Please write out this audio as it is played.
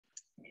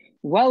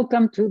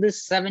Welcome to the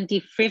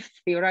 75th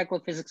Theoretical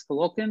Physics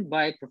Colloquium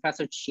by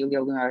Professor Cecilia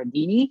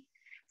Lunardini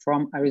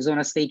from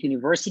Arizona State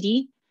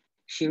University.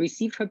 She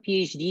received her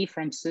PhD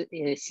from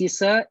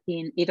CISA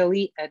in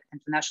Italy at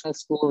International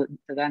School of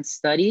Advanced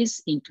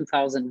Studies in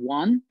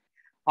 2001.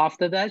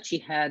 After that, she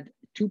had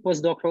two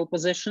postdoctoral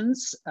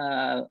positions,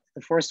 the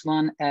first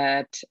one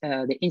at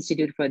the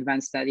Institute for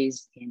Advanced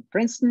Studies in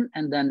Princeton,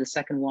 and then the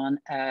second one,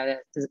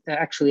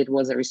 actually it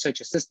was a research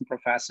assistant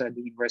professor at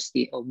the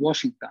University of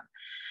Washington.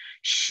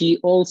 She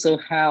also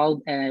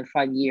held a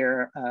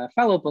 5-year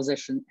fellow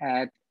position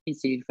at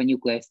Institute for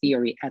Nuclear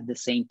Theory at the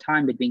same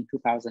time between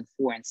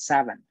 2004 and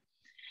 2007.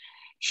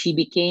 She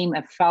became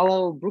a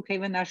fellow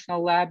Brookhaven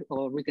National Lab,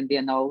 or Rican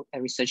Biennial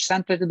Research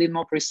Center to be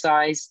more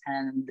precise,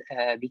 and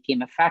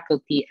became a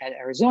faculty at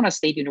Arizona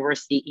State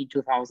University in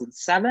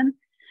 2007.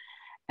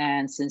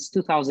 And since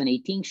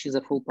 2018, she's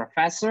a full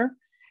professor.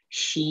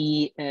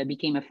 She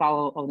became a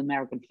fellow of the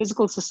American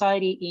Physical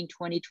Society in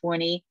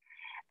 2020.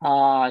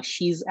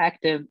 She's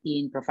active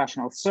in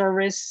professional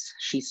service.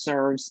 She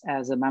serves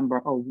as a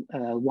member of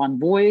One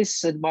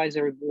Voice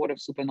Advisory Board of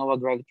Supernova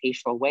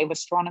Gravitational Wave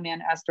Astronomy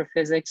and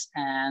Astrophysics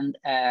and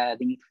the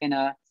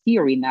Neutrino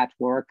Theory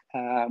Network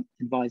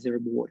Advisory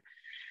Board.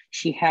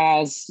 She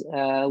has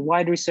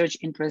wide research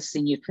interests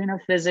in neutrino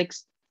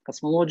physics,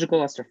 cosmological,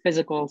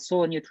 astrophysical,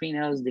 solar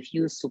neutrinos,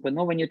 diffuse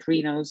supernova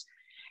neutrinos,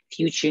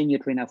 future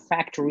neutrino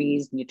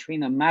factories,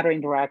 neutrino matter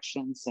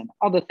interactions, and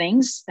other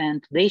things.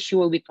 And today she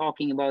will be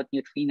talking about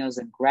neutrinos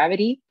and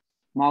gravity,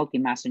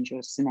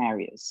 multi-messenger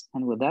scenarios.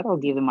 And with that, I'll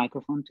give the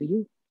microphone to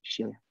you,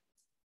 Sheila.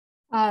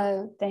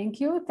 Thank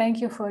you. Thank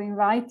you for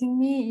inviting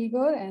me,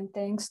 Igor, and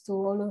thanks to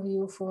all of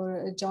you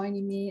for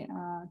joining me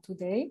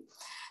today.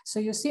 So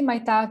you see my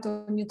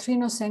title,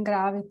 Neutrinos and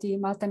Gravity,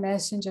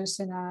 Multi-Messenger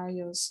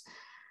Scenarios.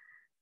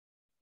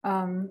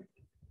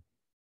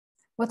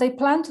 What I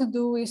plan to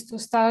do is to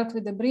start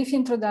with a brief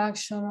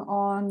introduction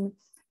on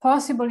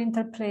possible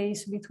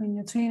interplays between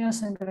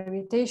neutrinos and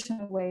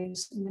gravitational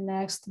waves in the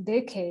next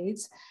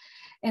decades.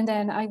 And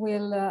then I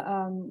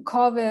will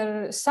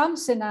cover some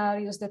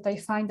scenarios that I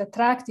find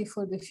attractive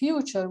for the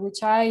future,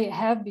 which I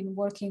have been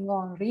working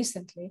on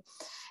recently.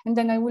 And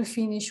then I will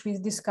finish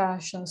with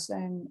discussion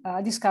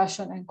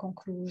and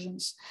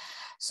conclusions.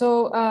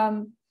 So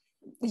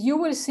you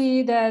will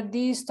see that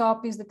these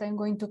topics that I'm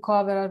going to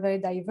cover are very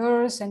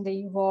diverse and they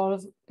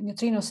involve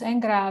neutrinos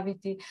and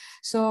gravity.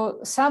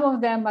 So some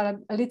of them are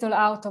a little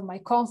out of my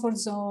comfort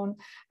zone.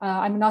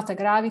 I'm not a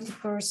gravity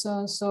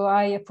person, so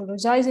I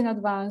apologize in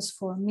advance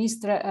for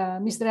missed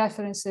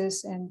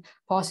references and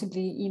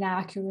possibly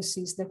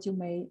inaccuracies that you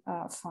may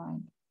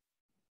find.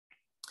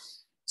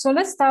 So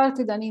let's start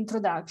with an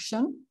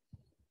introduction.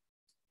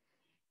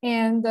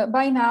 And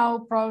by now,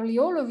 probably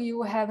all of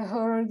you have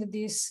heard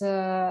this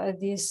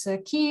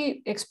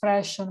key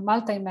expression,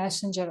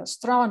 multi-messenger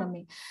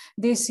astronomy.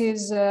 This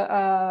is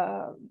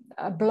a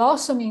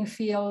blossoming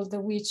field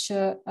which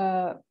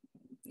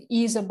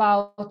is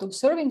about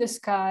observing the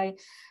sky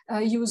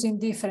using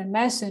different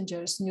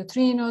messengers,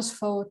 neutrinos,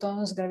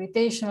 photons,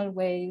 gravitational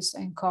waves,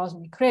 and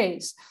cosmic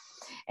rays.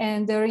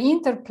 And their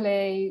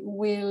interplay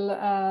will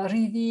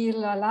reveal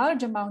a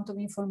large amount of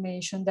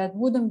information that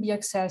wouldn't be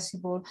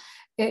accessible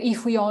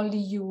if we only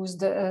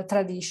used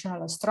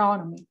traditional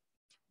astronomy.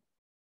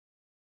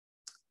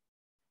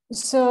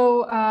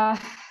 So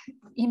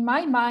in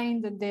my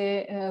mind,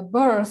 the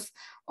birth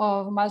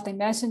of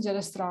multi-messenger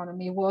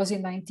astronomy was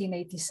in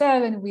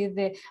 1987 with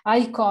the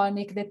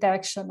iconic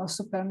detection of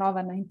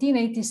supernova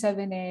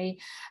 1987A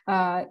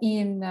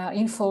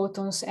in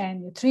photons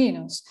and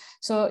neutrinos.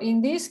 So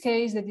in this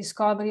case, the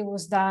discovery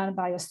was done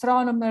by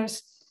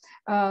astronomers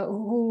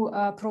who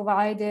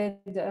provided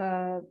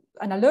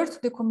an alert to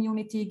the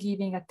community,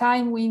 giving a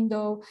time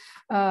window,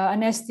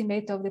 an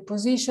estimate of the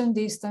position,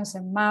 distance,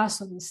 and mass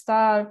of the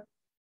star.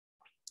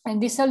 And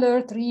this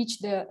alert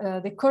reached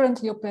the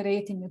currently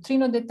operating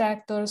neutrino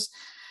detectors.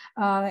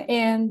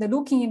 And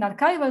looking in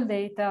archival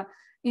data,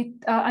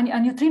 a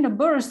neutrino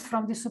burst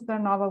from the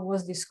supernova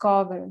was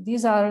discovered.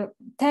 These are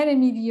 10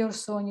 MeV or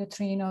so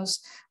neutrinos,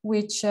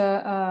 which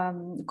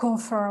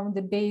confirm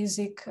the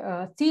basic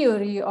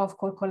theory of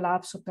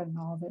core-collapse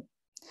supernovae.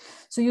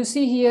 So you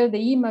see here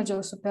the image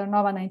of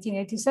supernova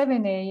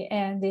 1987A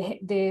and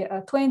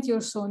the 20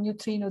 or so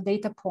neutrino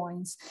data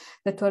points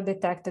that were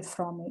detected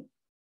from it.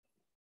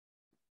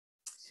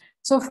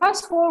 So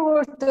fast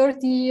forward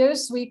 30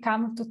 years, we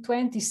come to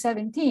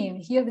 2017.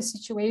 Here the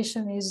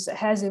situation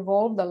has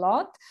evolved a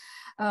lot.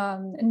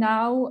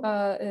 Now,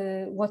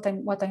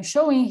 what I'm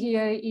showing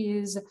here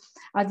is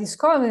a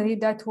discovery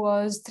that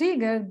was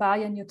triggered by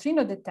a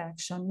neutrino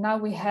detection. Now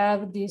we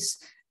have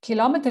this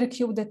kilometer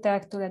cube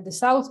detector at the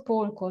South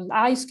Pole called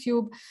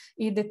IceCube.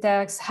 It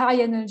detects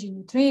high energy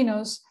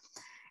neutrinos.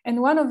 And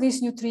one of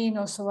these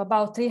neutrinos, so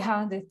about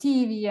 300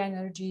 TeV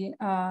energy,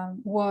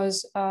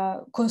 was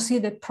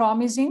considered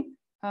promising.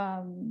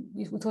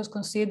 It was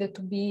considered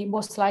to be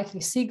most likely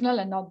signal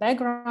and not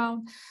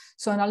background.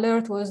 So an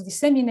alert was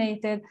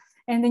disseminated.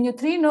 And the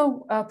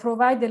neutrino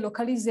provided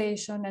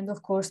localization and,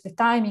 of course, the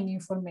timing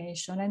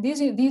information. And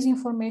these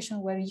information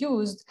were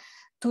used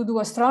to do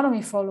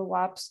astronomy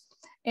follow-ups.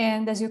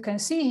 And as you can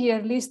see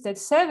here listed,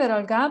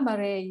 several gamma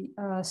ray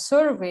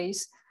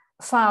surveys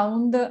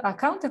found a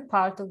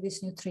counterpart of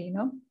this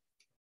neutrino.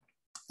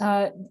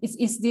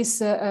 It's this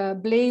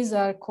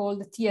blazar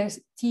called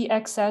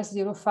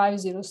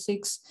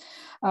TXS0506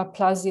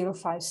 plus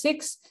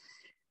 056.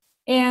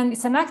 And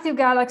it's an active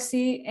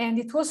galaxy, and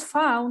it was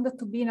found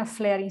to be in a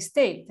flaring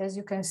state. As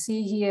you can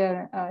see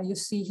here, you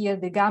see here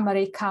the gamma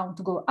ray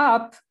count go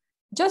up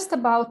just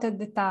about at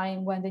the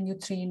time when the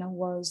neutrino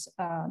was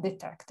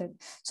detected.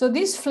 So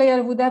this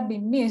flare would have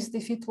been missed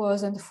if it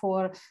wasn't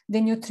for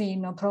the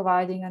neutrino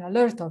providing an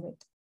alert of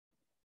it.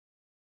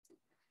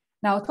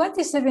 Now,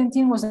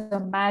 2017 was a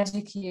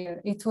magic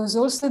year. It was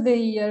also the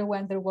year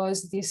when there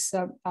was this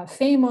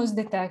famous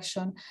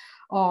detection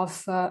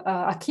of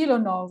a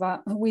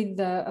kilonova with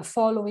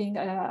following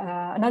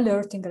an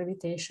alert in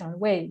gravitational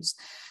waves.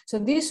 So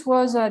this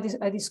was a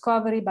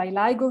discovery by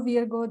LIGO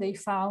Virgo. They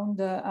found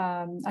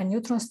a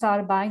neutron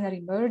star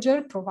binary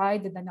merger,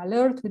 provided an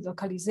alert with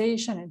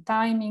localization and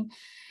timing.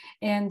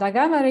 And a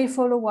gamma ray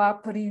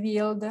follow-up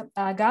revealed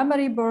a gamma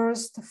ray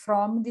burst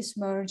from this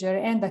merger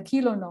and a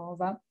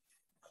kilonova.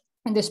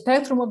 And the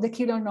spectrum of the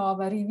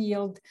kilonova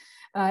revealed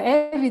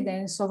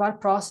evidence of our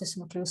process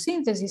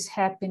nucleosynthesis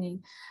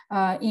happening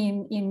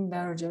in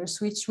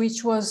mergers,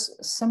 which was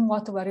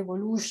somewhat of a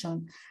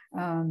revolution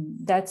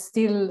that's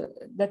still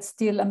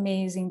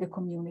amazing the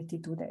community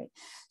today.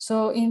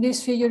 So in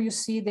this figure, you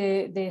see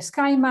the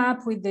sky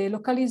map with the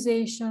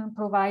localization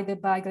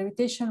provided by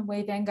gravitational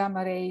wave and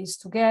gamma rays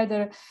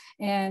together,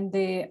 and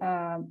the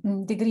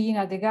green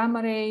are the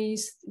gamma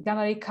rays,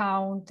 gamma ray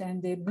count,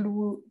 and the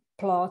blue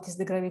plot is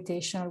the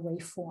gravitational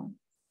waveform.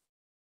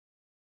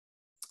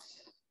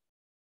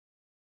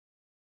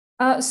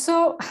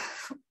 So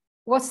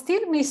what's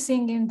still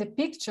missing in the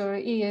picture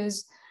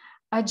is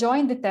a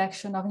joint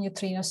detection of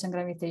neutrinos and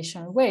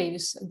gravitational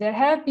waves. There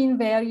have been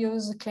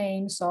various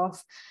claims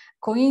of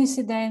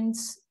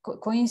coincidence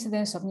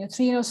of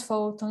neutrinos,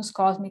 photons,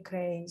 cosmic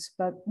rays,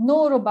 but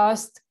no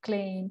robust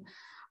claim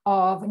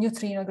of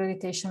neutrino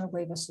gravitational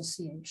wave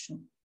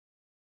association.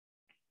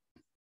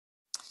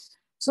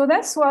 So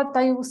that's what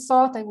I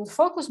thought I would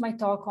focus my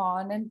talk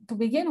on. And to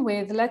begin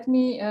with, let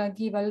me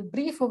give a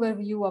brief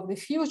overview of the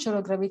future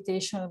of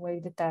gravitational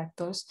wave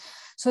detectors.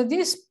 So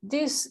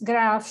this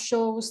graph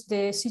shows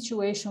the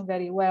situation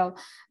very well.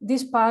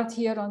 This part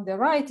here on the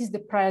right is the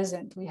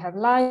present. We have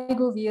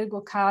LIGO,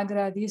 Virgo,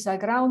 CAGRA. These are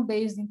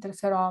ground-based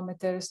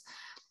interferometers.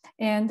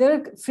 And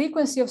their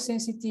frequency of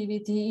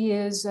sensitivity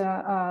is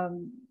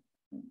in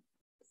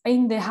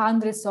the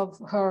hundreds of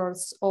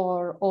hertz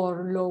or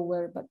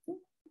lower, but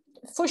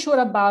for sure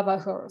above a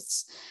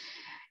hertz.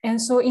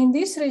 And so in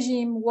this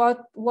regime,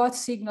 what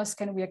signals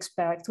can we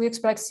expect? We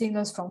expect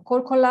signals from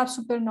core collapse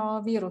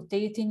supernovae,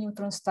 rotating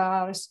neutron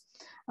stars,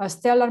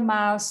 stellar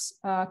mass,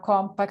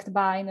 compact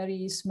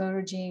binaries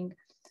merging.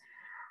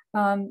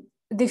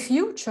 The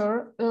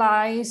future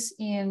lies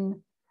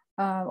in,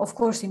 of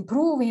course,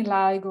 improving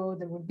LIGO.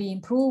 There will be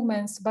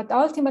improvements, but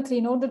ultimately,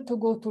 in order to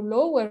go to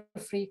lower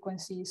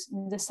frequencies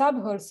in the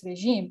sub-hertz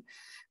regime,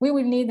 we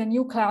will need a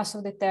new class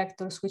of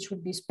detectors, which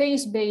would be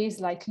space-based,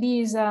 like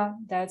LISA.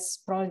 That's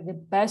probably the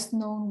best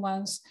known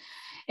ones.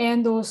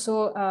 And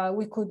also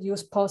we could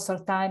use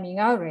pulsar timing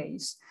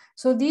arrays.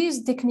 So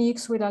these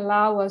techniques will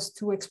allow us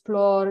to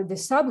explore the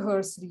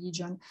sub-hertz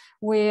region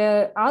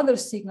where other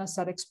signals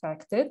are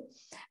expected.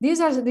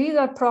 These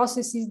are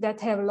processes that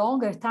have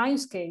longer time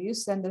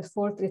scales and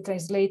therefore they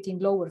translate in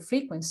lower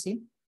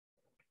frequency.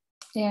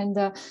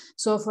 And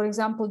so, for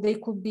example, they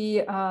could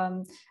be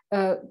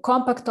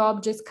compact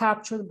objects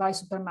captured by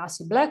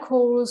supermassive black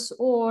holes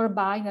or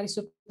binary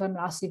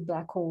supermassive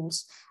black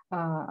holes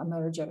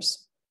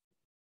mergers.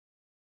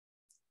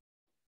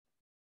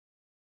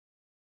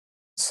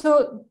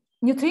 So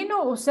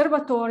neutrino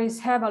observatories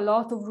have a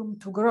lot of room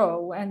to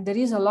grow, and there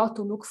is a lot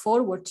to look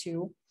forward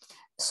to.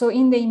 So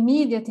in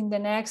the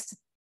next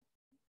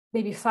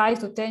maybe 5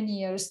 to 10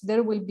 years,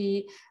 there will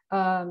be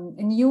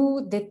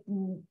new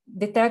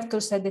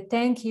detectors at the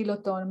 10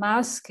 kiloton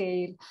mass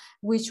scale,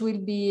 which will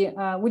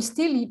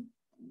still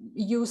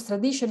use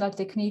traditional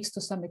techniques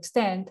to some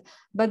extent,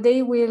 but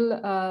they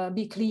will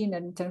be cleaner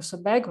in terms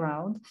of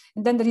background.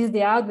 And then there is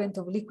the advent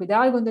of liquid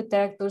argon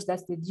detectors.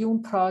 That's the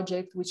DUNE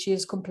project, which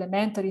is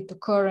complementary to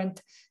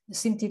current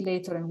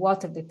scintillator and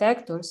water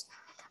detectors.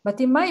 But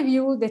in my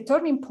view, the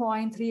turning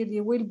point really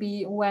will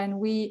be when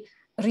we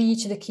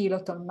reach the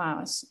kiloton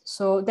mass.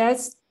 So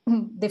that's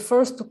the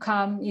first to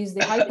come is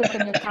the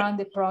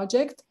Hyperkamiokande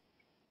project.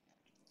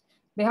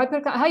 The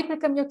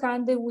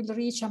Hyperkamiokande will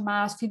reach a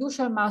mass,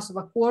 fiducial mass of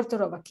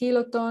 1/4 of a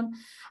kiloton,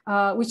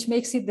 which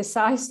makes it the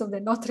size of the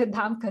Notre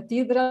Dame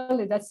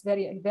Cathedral. That's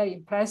very, very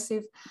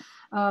impressive.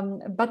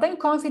 But I'm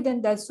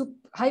confident that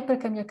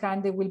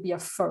hyperkamiokande will be a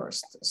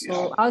first.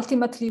 So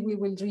ultimately we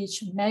will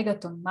reach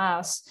megaton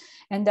mass,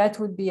 and that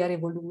would be a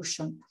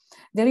revolution.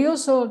 There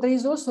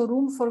is also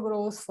room for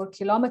growth for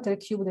kilometer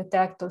cube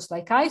detectors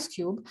like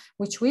IceCube,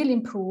 which will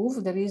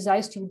improve. There is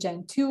IceCube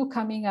Gen 2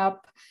 coming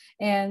up,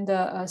 and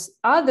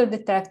other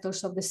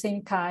detectors of the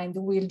same kind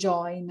will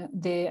join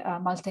the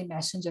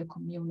multi-messenger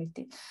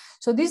community.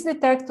 So these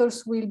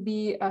detectors will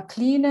be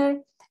cleaner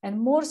and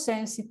more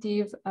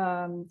sensitive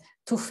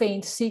to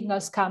faint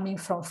signals coming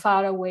from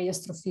faraway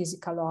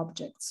astrophysical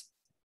objects.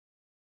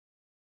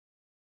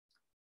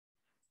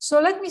 So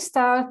let me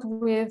start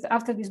with,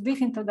 after this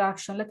brief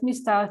introduction, let me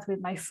start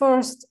with my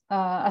first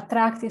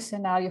attractive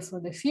scenario for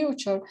the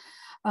future,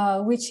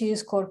 which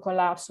is core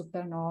collapse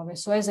supernovae.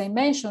 So as I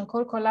mentioned,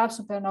 core collapse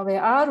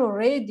supernovae are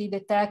already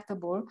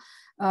detectable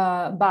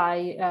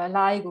by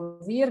LIGO,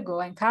 Virgo,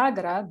 and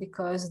CAGRA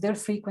because their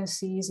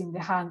frequency is in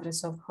the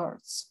hundreds of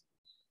hertz.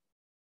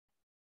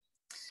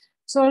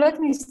 So let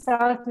me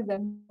start with a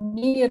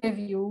mini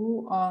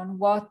review on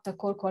what the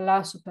core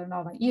collapse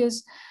supernova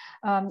is.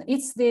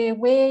 It's the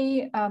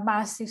way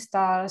massive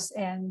stars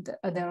end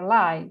their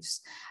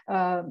lives.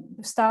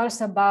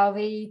 Stars above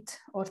 8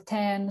 or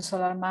 10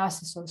 solar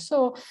masses or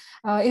so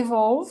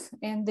evolve,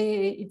 and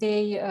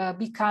they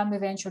become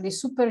eventually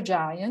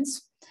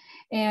supergiants.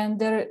 And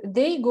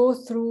they go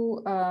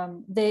through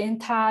the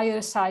entire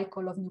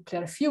cycle of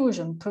nuclear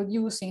fusion,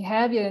 producing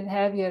heavier and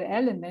heavier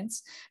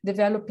elements,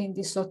 developing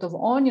this sort of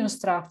onion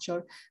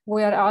structure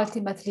where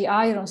ultimately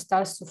iron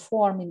starts to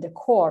form in the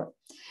core.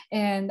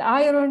 And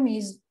iron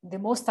is the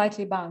most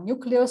tightly bound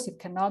nucleus. It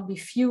cannot be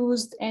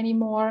fused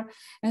anymore.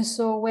 And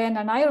so when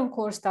an iron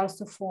core starts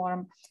to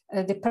form,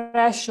 the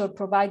pressure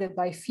provided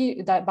by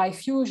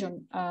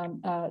fusion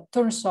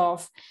turns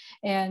off,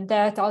 and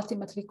that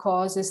ultimately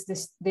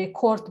causes the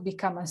core to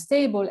become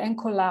unstable and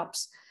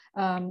collapse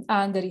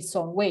under its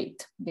own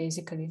weight,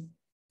 basically.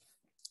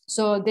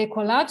 So the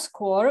collapsed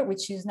core,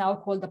 which is now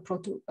called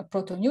a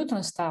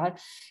proto-neutron star,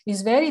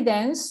 is very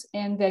dense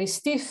and very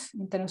stiff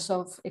in terms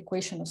of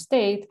equation of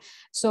state.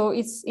 So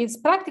it's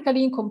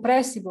practically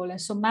incompressible.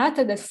 And so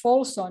matter that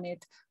falls on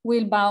it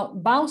will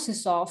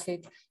bounces off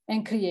it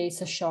and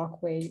creates a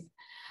shock wave.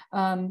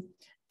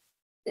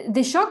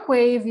 The shock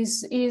wave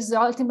is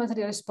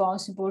ultimately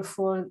responsible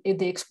for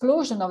the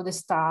explosion of the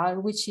star,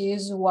 which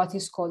is what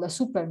is called a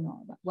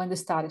supernova, when the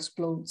star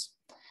explodes.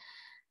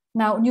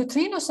 Now,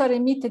 neutrinos are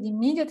emitted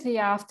immediately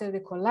after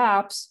the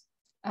collapse,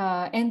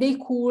 and they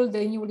cool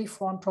the newly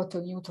formed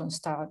proto-neutron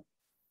star.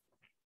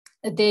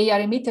 They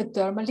are emitted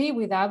thermally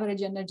with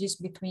average energies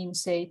between,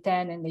 say,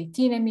 10 and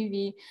 18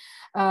 MeV,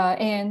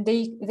 and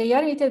they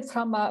are emitted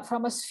from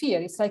a sphere.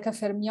 It's like a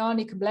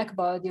fermionic black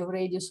body of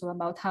radius of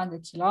about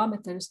 100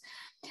 kilometers,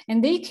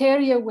 and they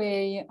carry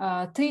away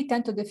 3 ×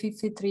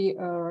 10⁵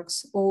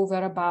 ergs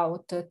over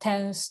about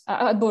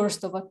a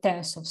burst of a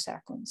tenth of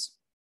seconds.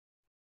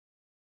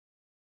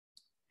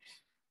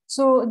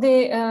 So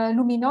the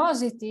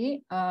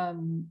luminosity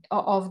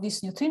of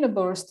this neutrino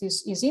burst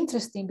is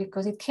interesting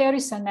because it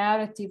carries a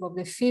narrative of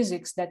the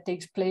physics that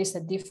takes place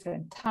at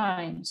different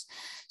times.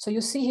 So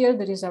you see here,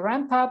 there is a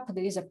ramp up,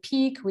 there is a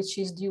peak, which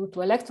is due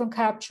to electron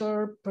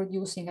capture,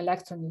 producing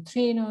electron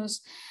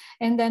neutrinos.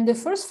 And then the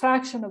first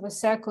fraction of a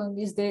second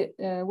is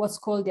what's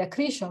called the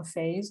accretion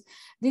phase.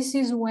 This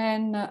is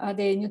when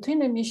the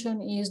neutrino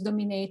emission is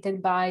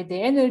dominated by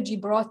the energy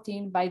brought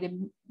in by the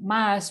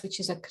mass, which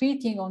is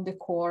accreting on the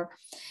core.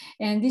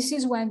 And this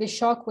is when the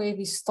shock wave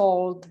is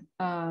stalled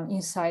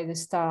inside the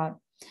star.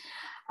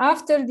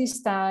 After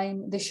this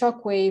time, the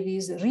shock wave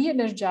is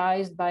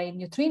re-energized by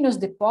neutrinos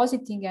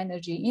depositing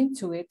energy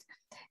into it.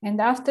 And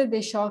after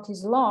the shock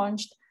is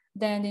launched,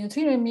 then the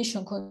neutrino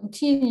emission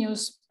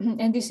continues,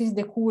 and this is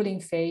the cooling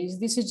phase.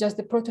 This is just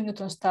the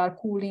proto-neutron star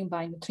cooling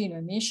by neutrino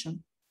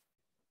emission.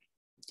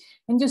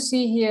 And you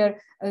see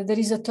here, there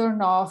is a turn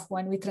off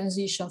when we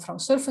transition from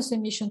surface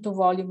emission to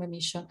volume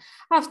emission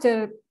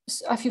after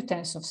a few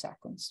tenths of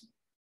seconds.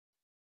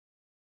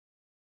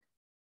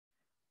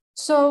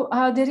 So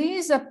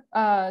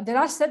there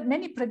are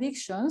many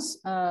predictions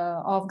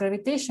of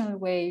gravitational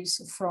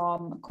waves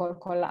from a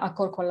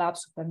core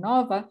collapse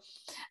supernova.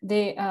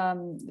 The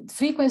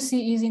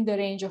frequency is in the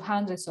range of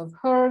hundreds of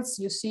hertz.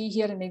 You see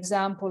here an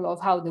example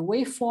of how the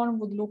waveform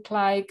would look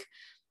like.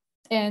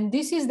 And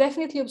this is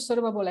definitely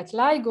observable at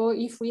LIGO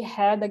if we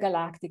had a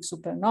galactic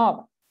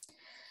supernova.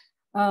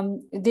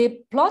 The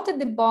plot at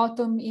the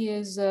bottom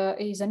is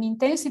an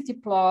intensity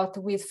plot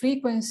with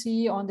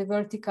frequency on the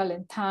vertical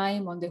and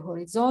time on the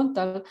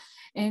horizontal.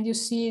 And you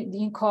see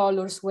in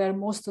colors where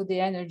most of the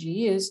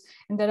energy is.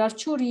 And there are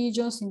two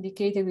regions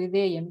indicated with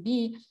A and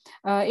B.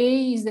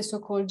 A is the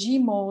so-called G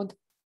mode,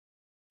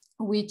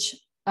 which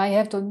I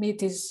have to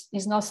admit is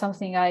not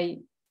something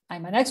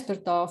I'm an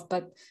expert of,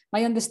 but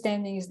my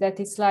understanding is that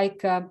it's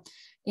like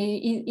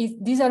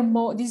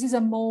this is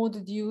a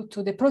mode due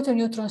to the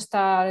proto-neutron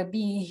star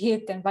being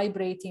hit and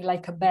vibrating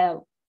like a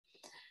bell.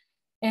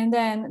 And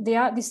then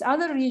this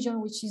other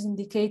region, which is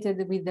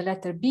indicated with the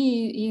letter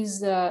B, is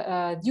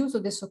due to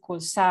the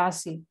so-called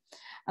SASI.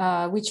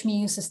 which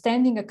means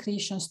standing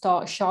accretion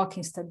shock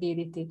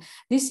instability.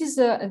 This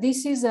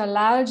is a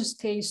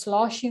large-scale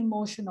sloshing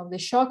motion of the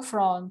shock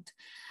front,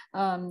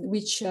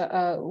 which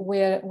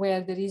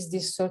where there is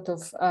this sort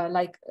of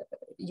like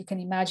you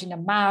can imagine a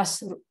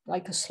mass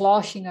like a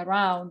sloshing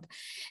around,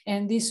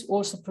 and this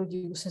also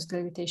produces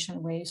gravitational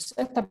waves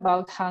at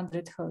about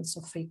 100 Hertz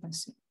of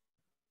frequency.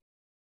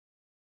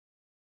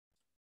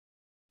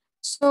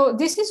 So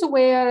this is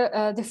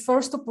where the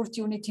first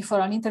opportunity for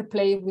an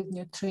interplay with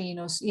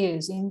neutrinos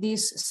is, in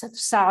this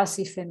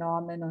SASI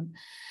phenomenon.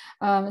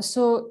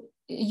 So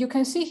you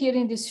can see here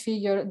in this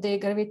figure the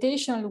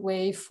gravitational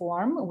wave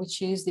form,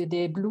 which is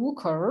the blue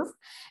curve.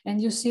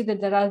 And you see that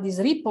there are these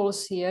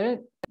ripples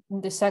here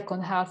in the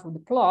second half of the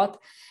plot.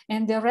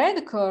 And the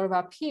red curve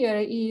up here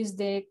is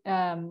the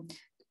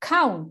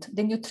count,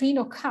 the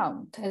neutrino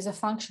count as a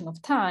function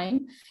of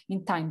time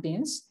in time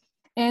bins.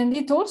 And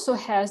it also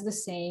has the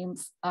same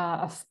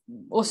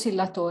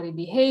oscillatory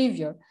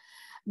behavior.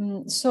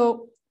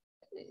 So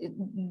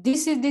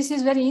this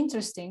is very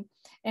interesting.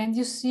 And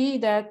you see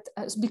that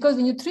because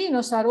the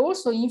neutrinos are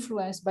also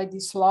influenced by the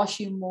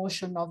sloshing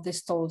motion of the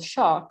stalled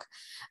shock,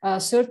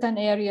 certain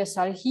areas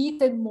are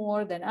heated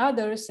more than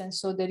others. And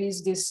so there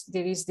is this,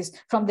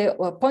 from the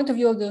point of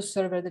view of the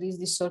observer, there is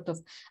this sort of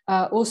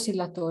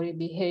oscillatory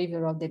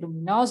behavior of the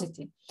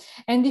luminosity.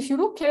 And if you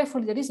look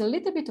carefully, there is a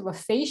little bit of a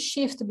phase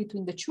shift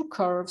between the two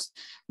curves,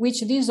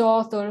 which these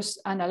authors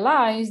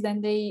analyzed,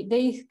 and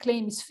they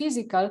claim is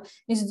physical,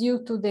 is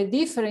due to the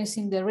difference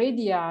in the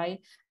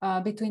radii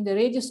between the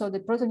radius of the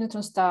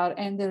protoneutron star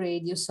and the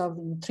radius of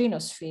the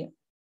neutrinosphere.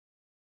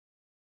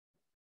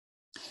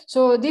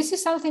 So this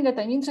is something that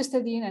I'm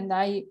interested in, and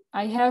I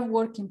have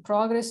work in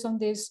progress on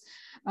this,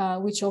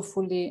 which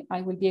hopefully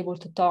I will be able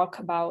to talk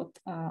about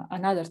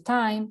another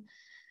time.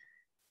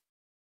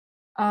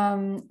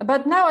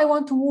 But now I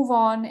want to move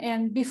on.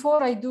 And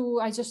before I do,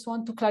 I just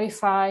want to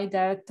clarify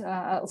that,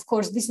 of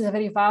course, this is a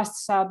very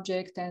vast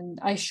subject, and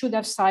I should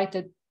have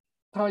cited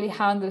probably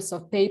hundreds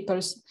of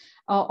papers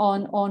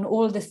on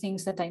all the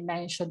things that I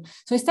mentioned.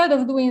 So instead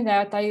of doing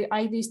that,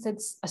 I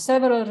listed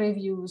several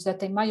reviews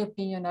that, in my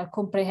opinion, are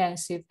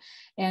comprehensive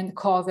and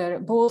cover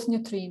both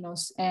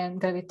neutrinos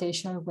and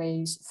gravitational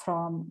waves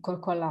from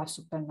collapse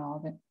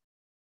supernovae.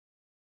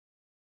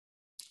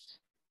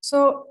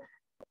 So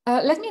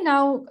let me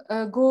now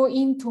go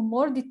into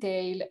more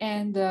detail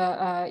and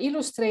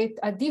illustrate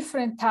a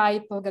different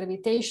type of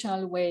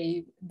gravitational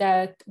wave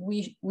that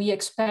we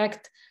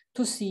expect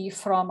to see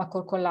from a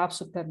core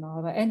collapse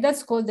supernova, and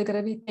that's called the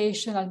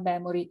gravitational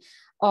memory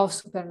of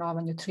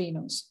supernova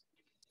neutrinos.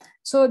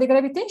 So the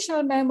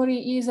gravitational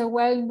memory is a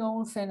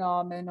well-known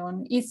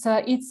phenomenon. It's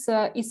a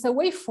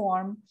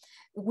waveform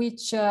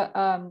which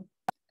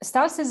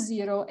starts at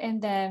zero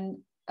and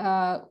then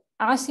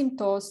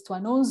asymptotes to a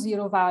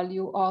non-zero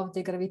value of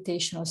the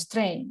gravitational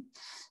strain.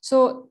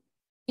 So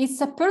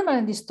it's a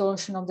permanent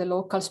distortion of the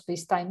local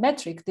space-time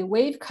metric. The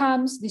wave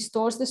comes,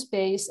 distorts the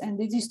space, and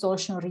the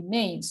distortion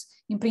remains,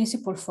 in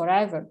principle,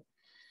 forever.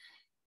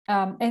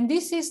 And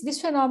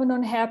this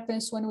phenomenon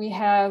happens when we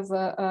have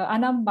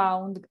an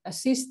unbound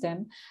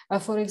system,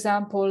 for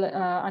example,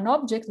 an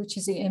object which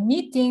is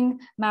emitting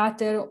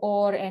matter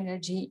or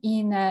energy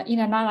in an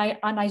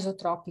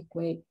anisotropic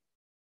way.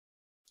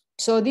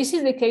 So this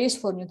is the case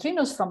for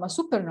neutrinos from a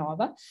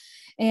supernova.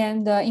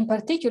 And in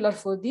particular,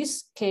 for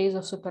this case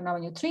of supernova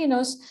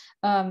neutrinos,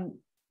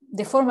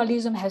 the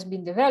formalism has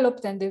been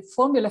developed, and the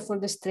formula for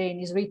the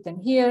strain is written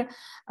here.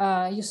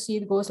 You see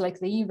it goes like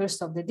the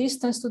inverse of the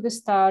distance to the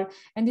star,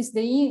 and it's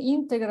the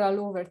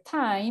integral over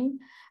time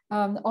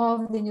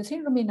of the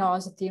neutrino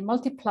luminosity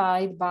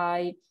multiplied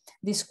by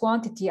this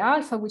quantity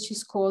alpha, which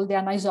is called the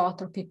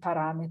anisotropy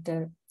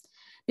parameter.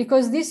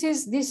 Because this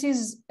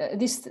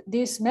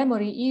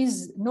memory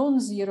is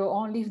non-zero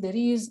only if there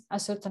is a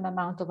certain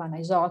amount of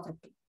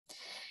anisotropy.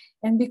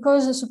 And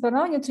because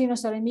supernova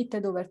neutrinos are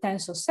emitted over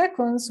tens of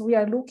seconds, we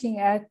are looking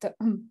at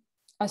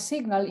a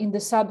signal in the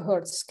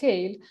sub-Hertz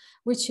scale,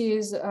 which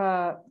is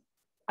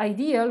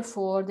ideal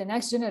for the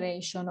next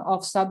generation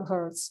of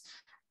sub-Hertz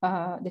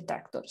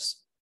detectors.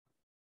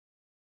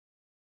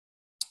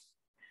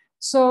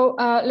 So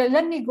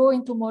let me go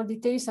into more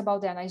details about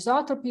the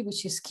anisotropy,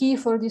 which is key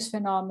for this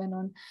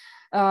phenomenon.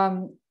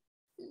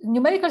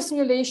 Numerical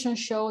simulations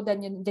show that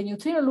the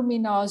neutrino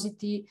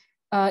luminosity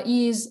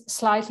is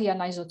slightly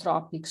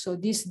anisotropic. So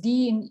this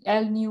d in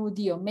L nu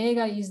d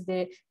omega is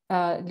the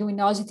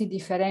luminosity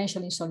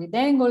differential in solid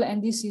angle,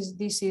 and this is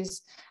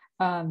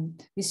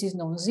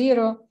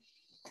non-zero.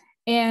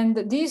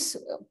 And this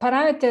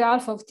parameter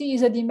alpha of t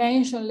is a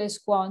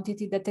dimensionless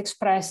quantity that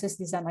expresses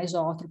this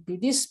anisotropy.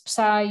 This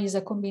psi is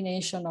a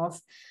combination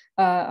of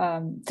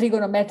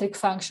trigonometric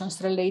functions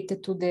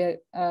related to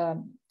the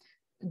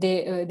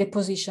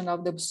position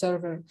of the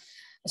observer.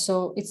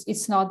 So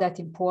it's not that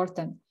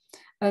important.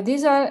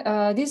 This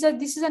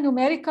is a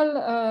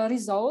numerical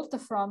result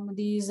from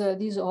these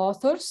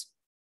authors,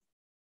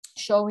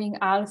 showing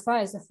alpha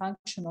as a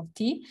function of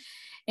t.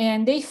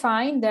 And they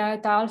find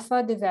that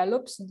alpha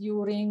develops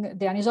during,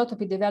 the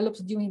anisotropy develops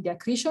during the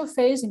accretion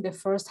phase in the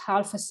first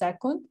half a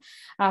second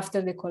after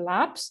the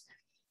collapse.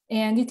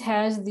 And it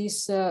has this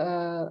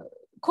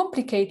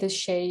complicated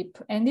shape,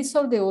 and it's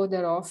of the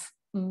order of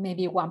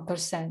maybe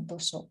 1% or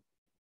so.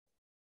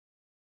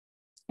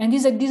 And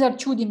these are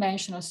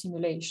two-dimensional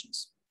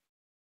simulations.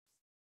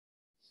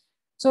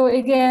 So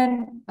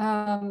again,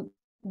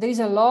 there is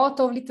a lot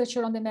of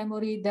literature on the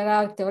memory. There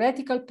are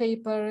theoretical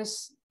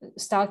papers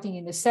starting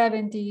in the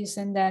 70s,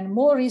 and then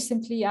more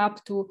recently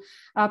up to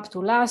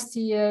last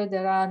year,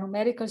 there are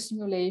numerical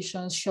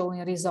simulations showing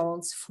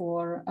results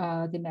for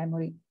the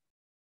memory.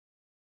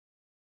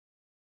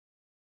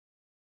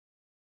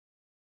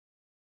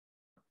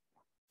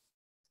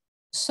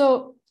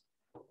 So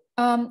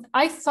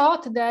I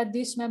thought that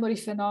this memory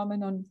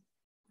phenomenon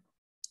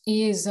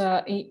is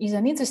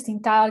an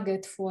interesting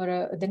target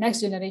for the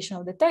next generation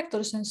of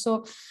detectors. And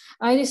so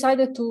I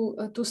decided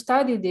to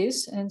study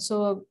this. And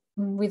so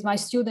with my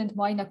student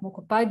Moinak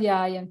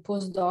Mukhopadhyay and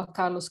postdoc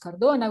Carlos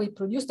Cardona, we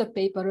produced a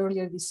paper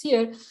earlier this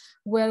year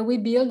where we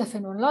built a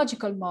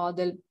phenomenological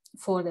model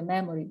for the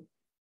memory.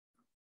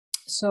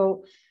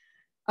 So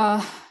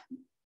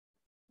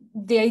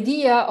the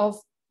idea of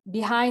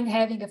behind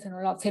having a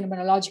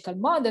phenomenological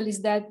model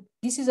is that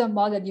this is a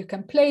model you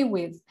can play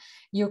with.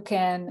 You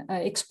can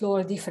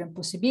explore different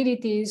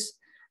possibilities.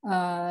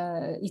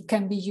 It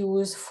can be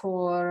used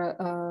for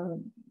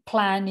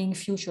planning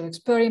future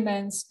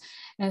experiments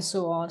and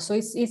so on. So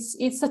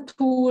it's a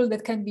tool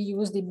that can be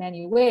used in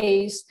many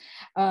ways.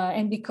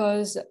 And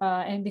because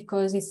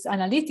it's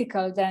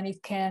analytical, then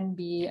it can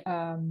be,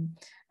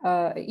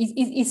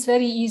 it's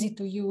very easy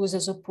to use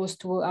as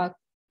opposed to a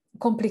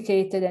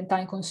complicated and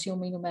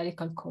time-consuming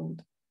numerical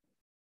code.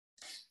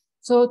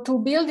 So to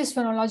build this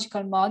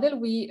phenomenological model,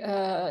 we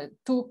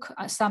took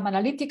some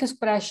analytic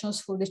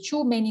expressions for the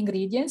two main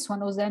ingredients.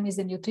 One of them is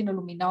the neutrino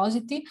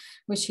luminosity,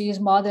 which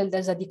is modeled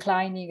as a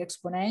declining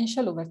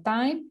exponential over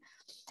time.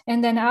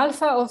 And then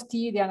alpha of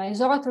t, the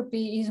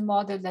anisotropy, is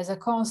modeled as a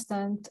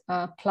constant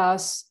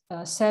plus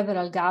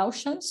several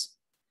Gaussians.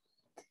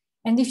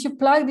 And if you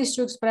plug these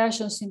two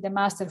expressions in the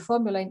master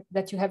formula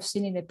that you have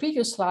seen in the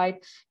previous slide,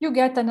 you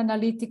get an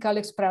analytical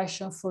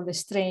expression for the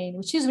strain,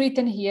 which is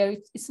written here.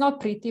 It's not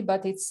pretty,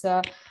 but it's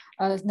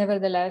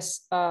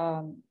nevertheless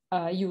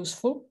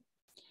useful.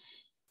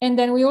 And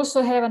then we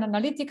also have an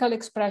analytical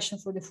expression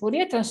for the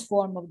Fourier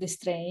transform of the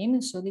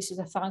strain. So this is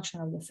a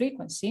function of the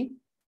frequency.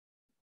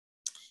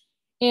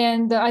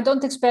 And I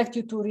don't expect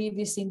you to read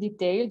this in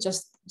detail.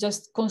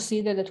 Just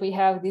consider that we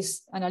have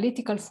this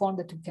analytical form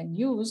that you can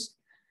use.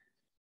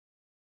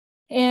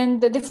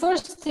 And the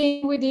first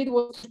thing we did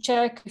was to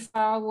check if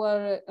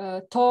our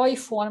toy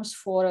forms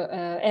for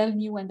L,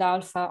 mu, and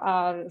alpha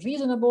are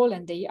reasonable,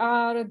 and they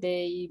are.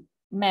 They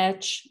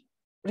match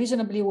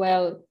reasonably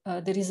well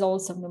the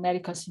results of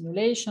numerical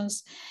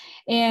simulations.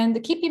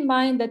 And keep in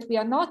mind that we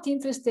are not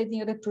interested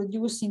in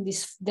reproducing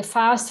the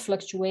fast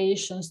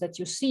fluctuations that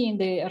you see in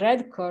the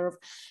red curve,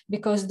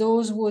 because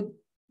those would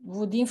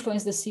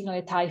influence the signal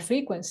at high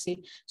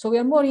frequency. So we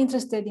are more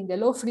interested in the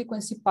low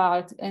frequency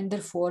part and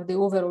therefore the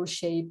overall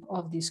shape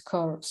of these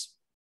curves.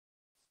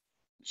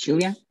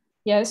 Cecilia?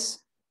 Yes?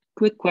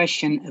 Quick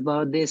question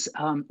about this.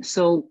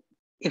 So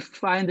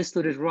if I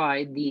understood it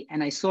right, the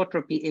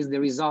anisotropy is the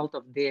result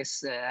of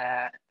this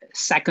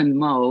second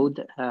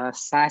mode,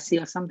 SASI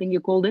or something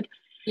you called it?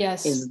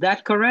 Yes. Is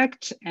that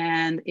correct?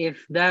 And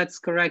if that's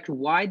correct,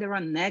 why there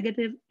are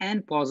negative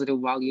and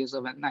positive values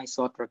of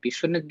anisotropy?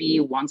 Shouldn't it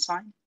be one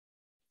sign?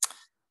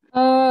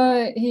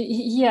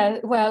 Yeah,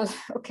 well,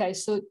 okay,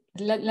 so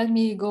let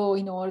me go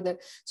in order.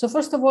 So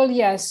first of all,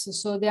 yes,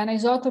 so the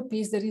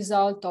anisotropy is the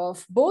result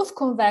of both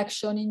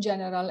convection in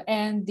general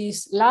and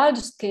this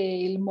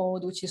large-scale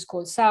mode, which is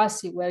called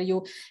SASI, where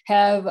you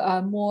have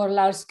a more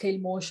large-scale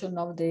motion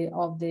of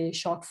the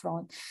shock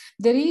front.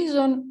 The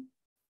reason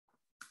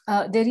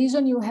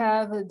you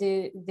have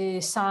the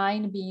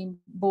sign being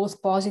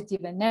both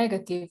positive and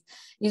negative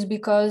is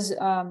because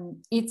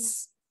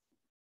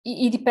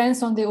it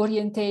depends on the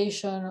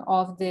orientation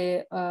of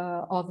the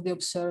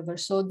observer.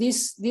 So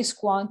these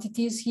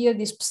quantities here,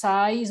 this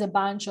psi is a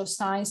bunch of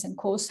sines and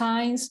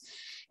cosines,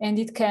 and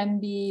it can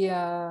be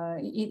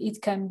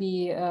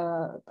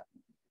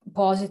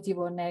positive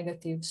or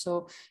negative.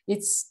 So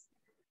it's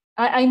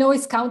I know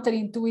it's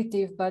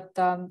counterintuitive, but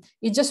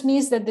it just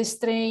means that the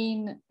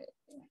strain,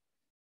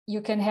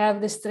 you can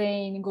have the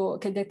strain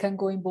that can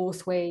go in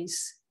both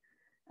ways.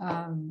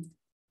 Okay.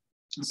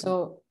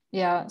 So.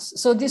 Yeah,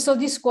 so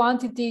this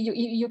quantity,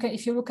 you can,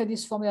 if you look at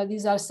this formula,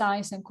 these are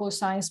sines and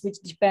cosines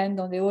which depend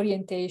on the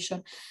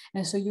orientation,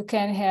 and so you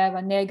can have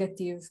a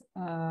negative,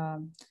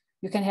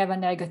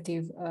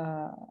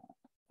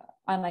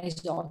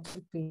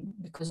 anisotropy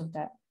because of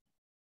that.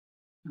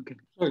 Okay.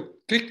 So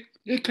quick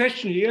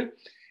question here.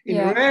 In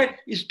red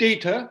is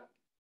data,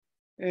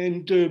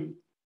 and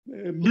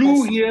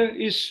blue here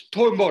is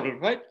toy model,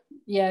 right?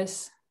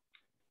 Yes.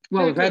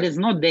 Well, red is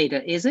not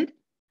data, is it?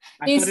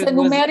 It's a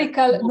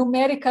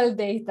numerical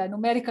data,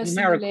 numerical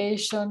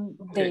simulation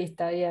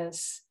data,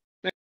 yes.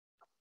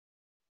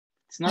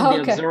 It's not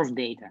the observed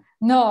data.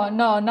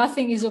 No,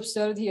 nothing is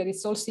observed here.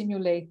 It's all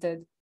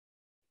simulated.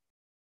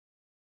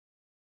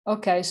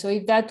 Okay, so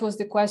if that was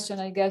the question,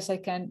 I guess I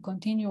can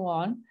continue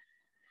on.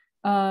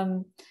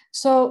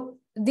 So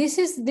this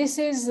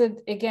is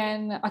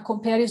again a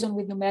comparison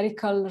with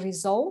numerical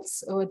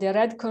results. The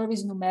red curve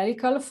is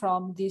numerical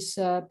from this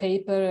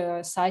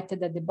paper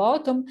cited at the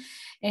bottom,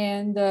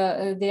 and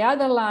the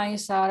other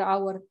lines are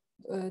our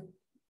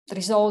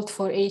result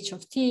for h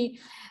of t.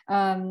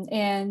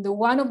 And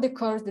one of the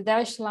curves, the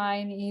dashed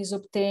line, is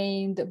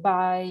obtained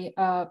by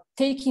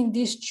taking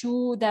these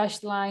two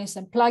dashed lines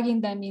and plugging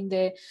them in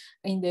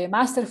the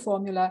master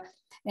formula.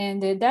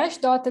 And the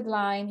dashed dotted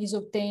line is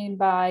obtained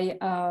by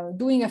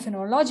doing a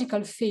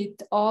phenomenological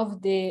fit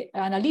of the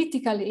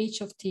analytical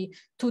h of t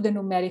to the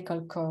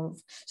numerical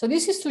curve. So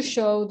this is to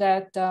show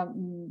that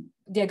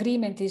the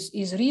agreement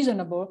is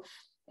reasonable.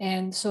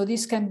 And so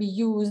this can be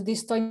used,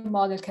 this toy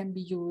model can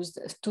be used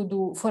to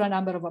do for a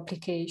number of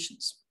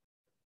applications.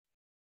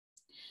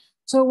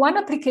 So one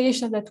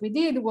application that we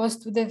did was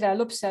to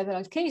develop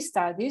several case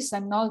studies.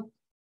 I'm not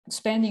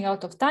spending a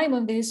lot of time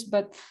on this,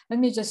 but let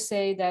me just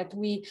say that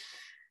we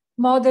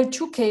modeled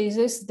two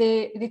cases.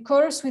 The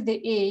curves with the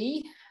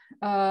A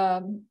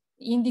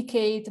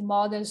indicate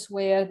models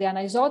where the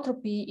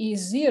anisotropy is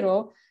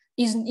zero,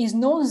 is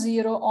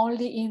non-zero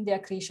only in the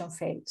accretion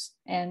phase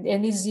and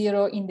is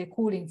zero in the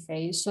cooling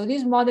phase. So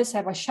these models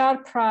have a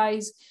sharp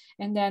rise,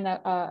 and then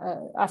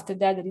after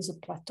that there is a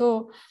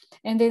plateau.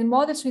 And the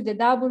models with the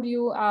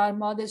W are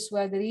models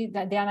where the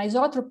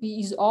anisotropy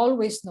is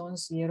always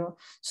non-zero.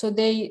 So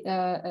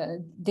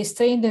the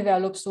strain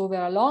develops over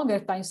a longer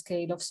time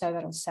scale of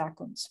several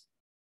seconds.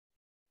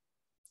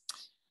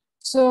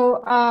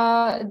 So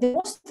the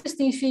most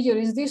interesting figure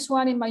is this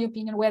one, in my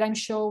opinion, where I'm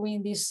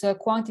showing this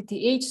quantity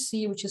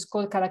HC, which is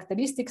called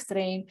characteristic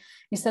strain.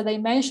 It's a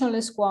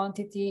dimensionless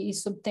quantity.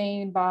 It's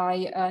obtained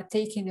by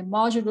taking the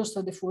modulus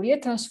of the Fourier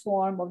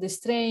transform of the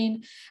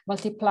strain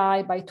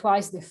multiplied by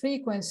twice the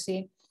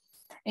frequency.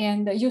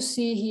 And you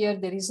see here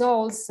the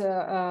results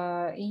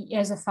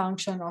as a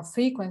function of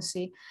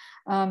frequency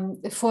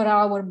for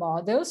our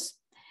models.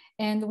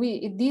 And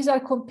these are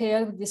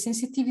compared with the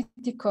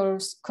sensitivity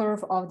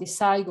curve of the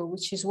SIGO,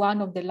 which is one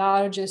of the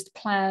largest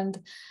planned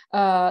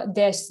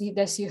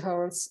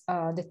decihertz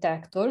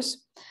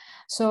detectors.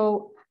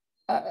 So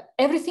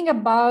everything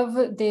above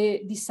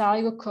the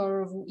SIGO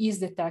curve is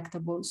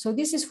detectable. So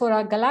this is for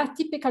a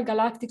typical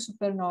galactic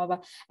supernova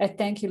at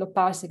 10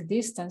 kiloparsec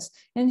distance.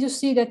 And you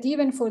see that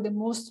even for the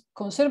most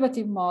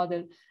conservative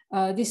model,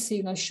 this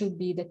signal should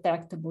be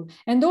detectable.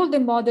 And all the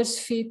models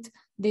fit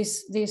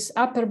this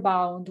upper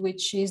bound,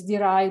 which is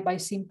derived by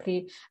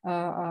simply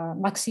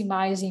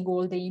maximizing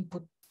all the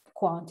input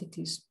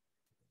quantities.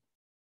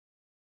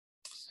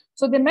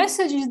 So the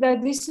message is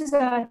that this is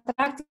an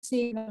attractive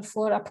signal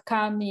for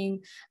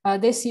upcoming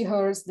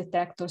decihertz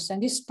detectors.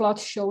 And this plot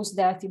shows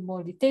that in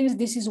more details.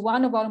 This is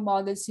one of our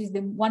models, is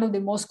one of the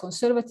most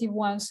conservative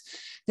ones.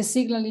 The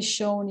signal is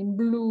shown in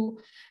blue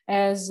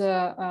as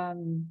a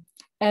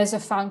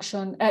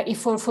function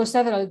for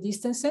several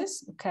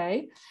distances,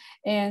 okay?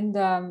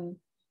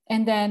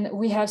 And then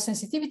we have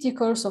sensitivity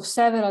curves of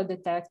several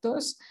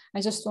detectors.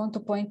 I just want to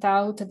point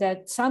out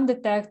that some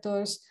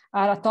detectors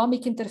are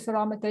atomic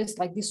interferometers,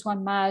 like this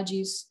one,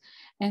 MAGIS.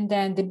 And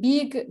then the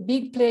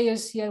big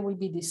players here will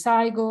be the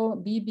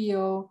SIGO,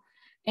 BBO.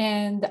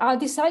 And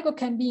the SIGO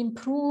can be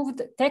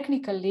improved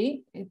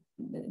technically.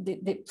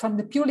 From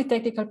the purely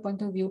technical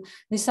point of view,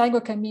 the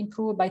SIGO can be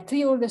improved by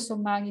 3 orders of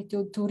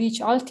magnitude to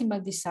reach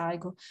ultimate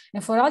SIGO.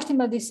 And for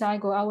ultimate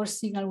SIGO, our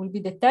signal will be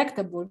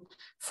detectable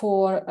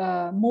for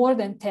more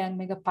than 10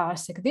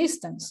 megaparsec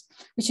distance,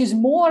 which is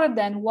more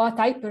than what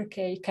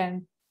hyper-K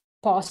can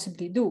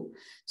possibly do.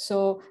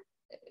 So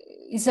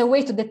it's a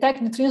way to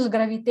detect neutrinos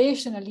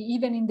gravitationally,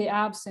 even in the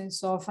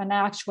absence of an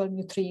actual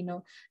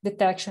neutrino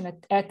detection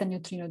at a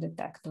neutrino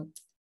detector.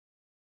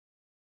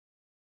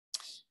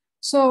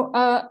 So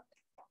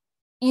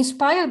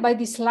inspired by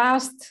this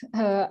last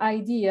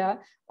idea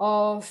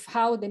of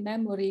how the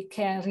memory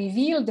can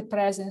reveal the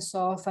presence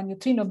of a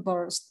neutrino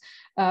burst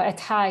at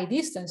high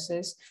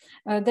distances,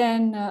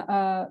 then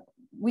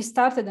we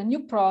started a new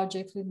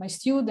project with my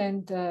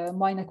student,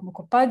 Moinak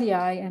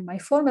Mukhopadhyay, and my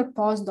former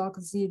postdoc,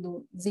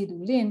 Zidu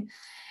Lin.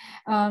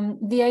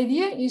 The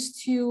idea is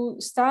to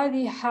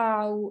study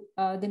how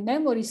the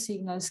memory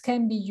signals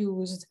can be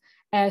used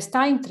as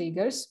time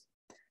triggers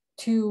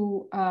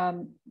to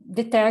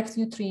detect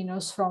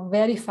neutrinos from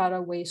very far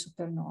away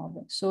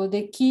supernovae. So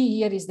the key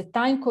here is the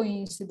time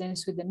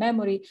coincidence with the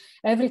memory.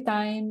 Every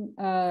time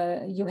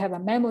you have a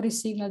memory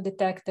signal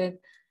detected,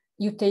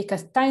 you take a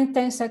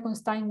 10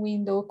 seconds time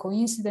window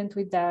coincident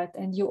with that,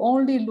 and you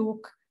only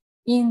look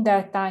in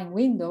that time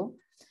window.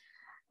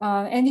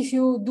 And if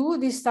you do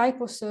this type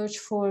of search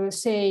for,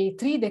 say,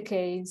 3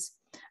 decades,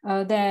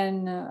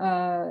 then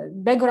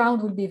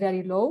background will be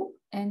very low.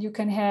 and you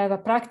can have a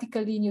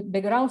practically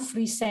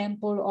background-free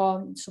sample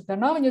of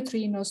supernova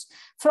neutrinos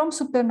from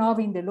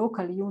supernovae in the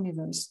local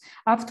universe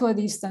up to a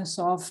distance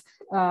of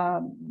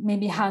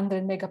maybe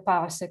 100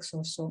 megaparsecs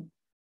or so.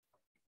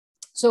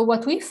 So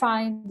what we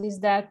find is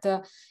that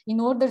in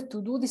order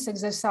to do this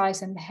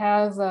exercise and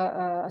have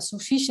a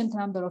sufficient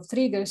number of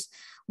triggers,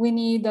 we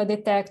need a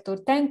detector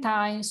 10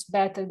 times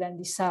better than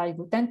the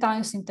LIGO, 10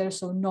 times in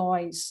terms of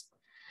noise.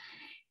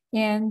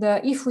 And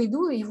if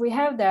we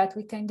have that,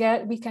 we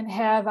can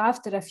have,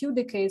 after a few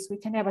decades, we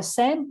can have a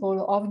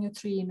sample of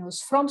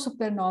neutrinos from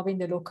supernovae in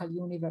the local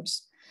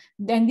universe.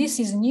 Then this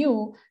is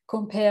new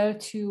compared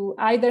to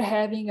either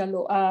having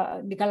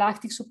the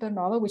galactic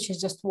supernova, which is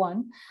just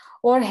one,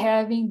 or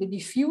having the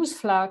diffuse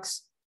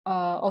flux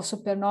of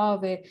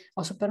supernovae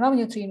or supernova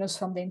neutrinos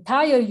from the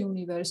entire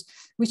universe,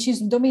 which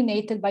is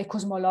dominated by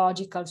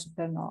cosmological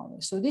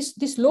supernovae. So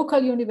this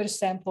local universe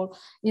sample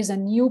is a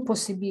new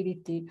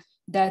possibility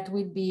that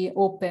will be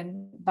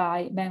opened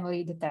by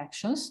memory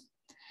detections.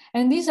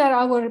 And these are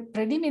our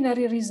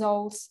preliminary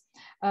results.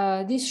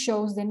 This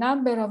shows the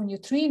number of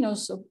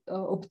neutrinos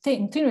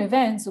neutrino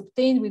events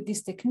obtained with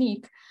this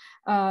technique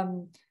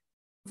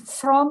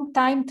from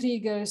time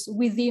triggers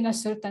within a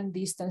certain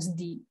distance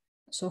d.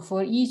 So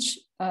for each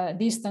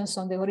distance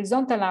on the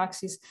horizontal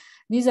axis,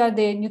 these are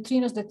the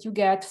neutrinos that you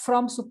get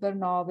from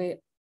supernovae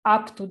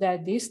up to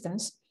that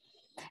distance.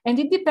 And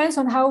it depends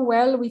on how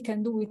well we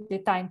can do with the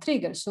time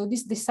trigger. So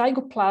this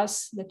LIGO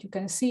plus that you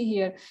can see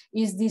here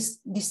is this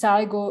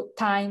LIGO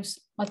times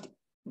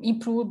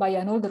improved by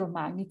an order of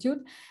magnitude.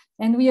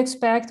 And we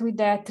expect with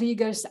that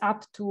triggers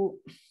up to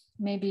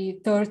maybe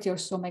 30 or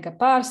so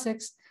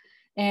megaparsecs.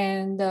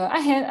 And I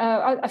had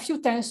a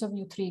few tens of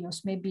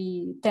neutrinos,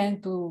 maybe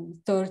 10 to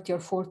 30 or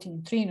 40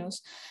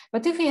 neutrinos.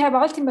 But if we have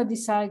ultimate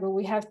LIGO,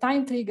 we have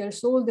time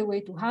triggers all the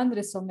way to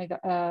hundreds of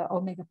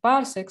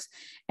megaparsecs,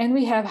 and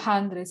we have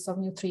hundreds of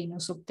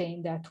neutrinos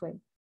obtained that way.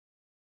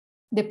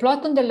 The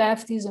plot on the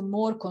left is a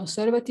more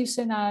conservative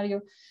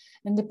scenario,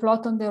 and the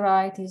plot on the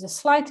right is a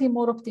slightly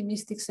more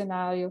optimistic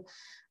scenario,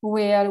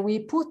 where we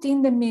put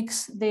in the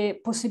mix the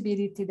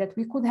possibility that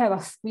we could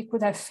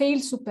have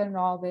failed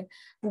supernovae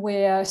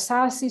where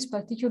SAS is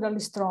particularly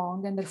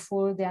strong, and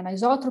therefore the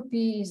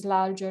anisotropy is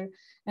larger,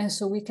 and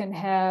so we can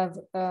have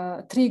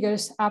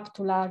triggers up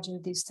to larger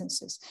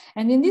distances.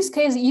 And in this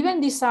case, even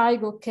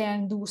LIGO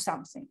can do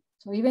something.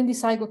 So even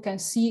LIGO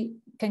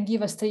can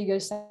give us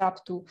triggers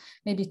up to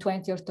maybe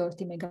 20 or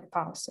 30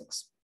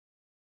 megaparsecs.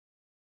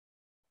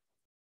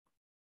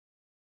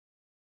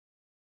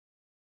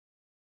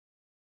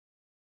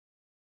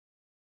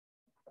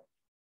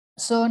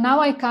 So now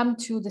I come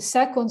to the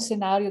second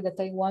scenario that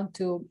I want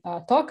to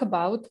talk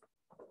about,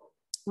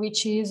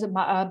 which is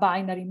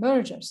binary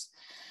mergers.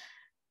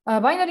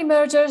 Binary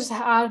mergers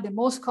are the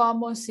most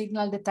common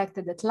signal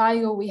detected at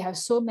LIGO. We have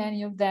so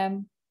many of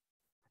them.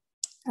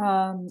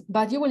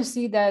 But you will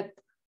see that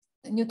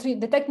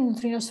detecting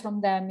neutrinos from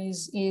them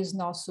is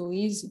not so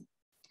easy.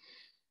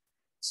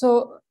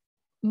 So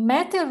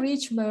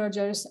matter-rich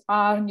mergers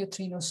are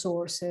neutrino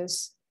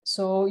sources.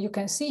 So you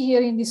can see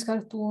here in this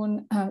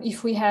cartoon,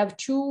 if we have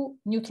two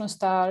neutron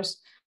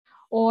stars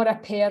or a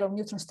pair of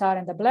neutron star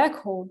and a black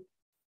hole,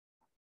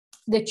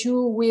 the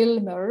two will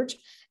merge.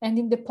 And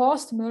in the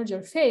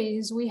post-merger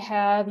phase, we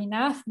have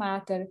enough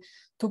matter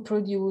to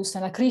produce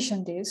an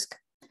accretion disk,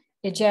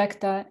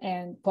 ejecta,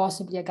 and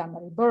possibly a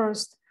gamma ray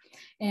burst.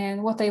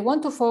 And what I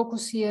want to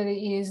focus here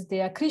is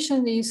the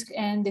accretion disk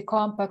and the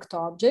compact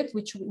object,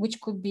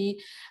 which could be,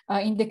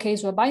 in the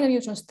case of a binary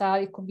neutron star,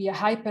 it could be a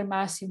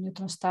hypermassive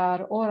neutron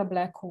star or a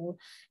black hole.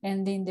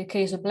 And in the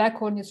case of black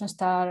hole neutron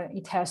star,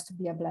 it has to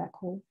be a black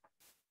hole.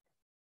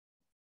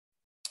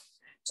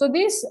 So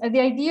the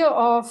idea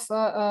of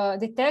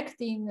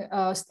detecting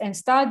and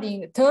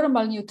studying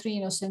thermal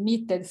neutrinos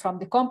emitted from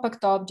the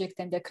compact object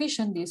and the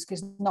accretion disk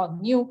is not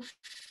new.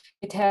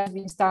 It has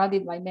been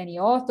studied by many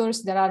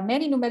authors. There are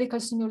many numerical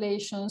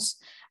simulations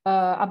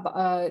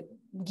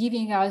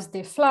giving us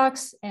the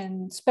flux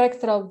and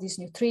spectra of these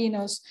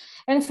neutrinos,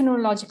 and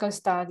phenomenological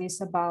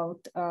studies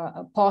about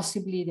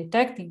possibly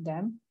detecting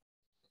them.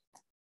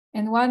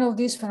 And one of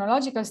these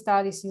phenomenological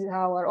studies is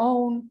our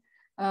own.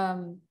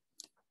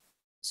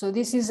 So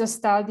this is a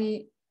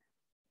study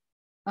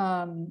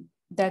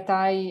that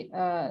I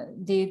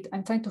did.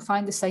 I'm trying to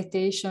find the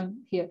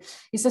citation here.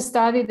 It's a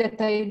study that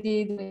I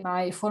did with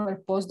my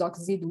former postdoc,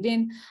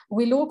 Zidulin.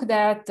 We looked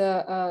at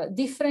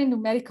different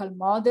numerical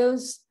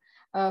models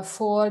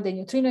for the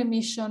neutrino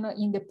emission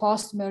in the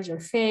post-merger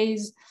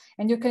phase.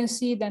 And you can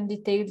see them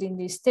detailed in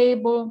this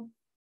table.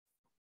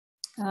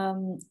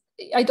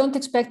 I don't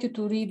expect you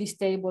to read this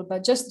table,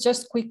 but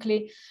just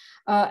quickly,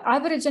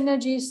 average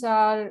energies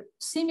are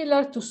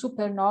similar to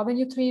supernova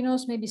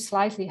neutrinos, maybe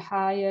slightly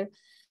higher.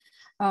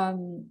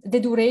 The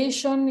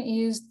duration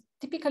is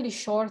typically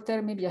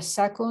shorter, maybe a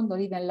second or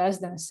even less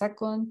than a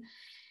second.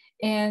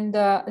 And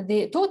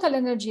the total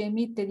energy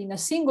emitted in a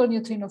single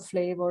neutrino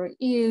flavor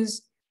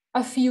is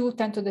a few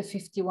 10 to the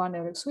 51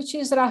 ergs, which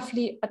is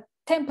roughly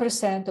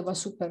 10% of a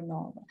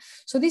supernova.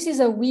 So this is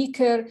a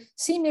weaker,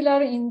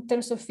 similar in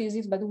terms of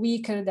physics, but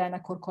weaker than a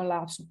core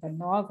collapse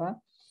supernova.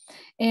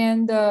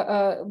 And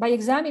by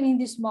examining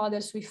these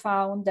models, we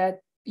found that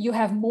you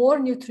have more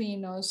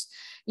neutrinos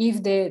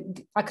if the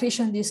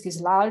accretion disk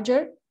is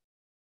larger.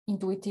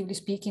 Intuitively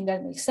speaking,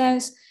 that makes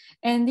sense.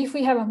 And if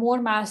we have a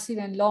more massive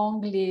and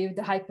long-lived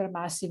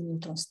hypermassive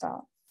neutron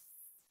star.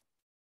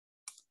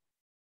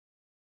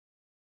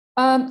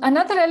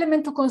 Another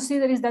element to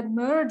consider is that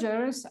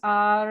mergers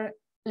are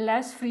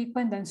less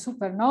frequent than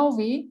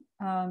supernovae.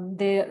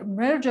 The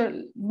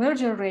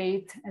merger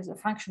rate as a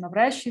function of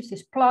redshift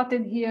is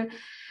plotted here.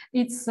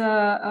 It's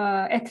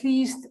at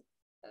least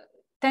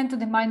 10 to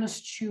the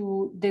minus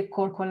 2, the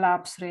core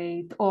collapse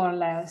rate or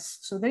less.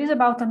 So there is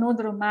about an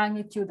order of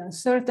magnitude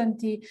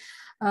uncertainty.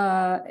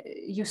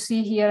 You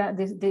see here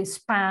the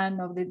span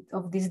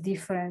of these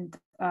different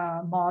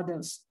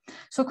models.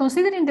 So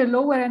considering the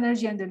lower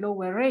energy and the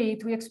lower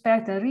rate, we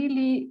expect a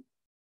really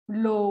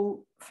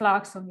low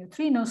flux of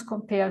neutrinos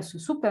compared to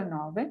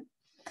supernovae.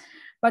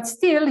 But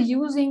still,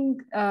 using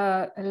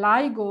a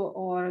LIGO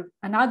or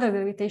another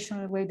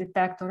gravitational wave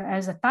detector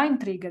as a time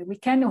trigger, we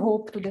can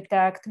hope to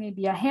detect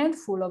maybe a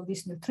handful of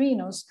these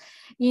neutrinos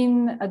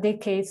in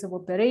decades of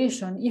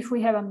operation if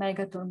we have a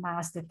megaton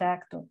mass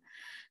detector.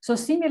 So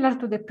similar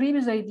to the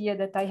previous idea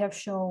that I have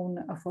shown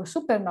for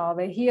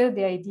supernovae, here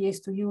the idea is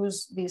to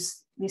use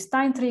these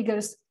time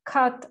triggers,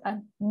 cut a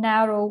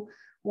narrow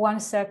 1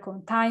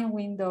 second time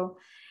window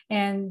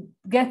and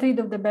get rid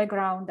of the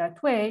background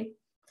that way.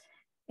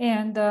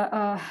 And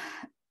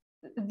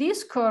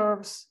these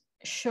curves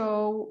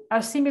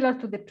are similar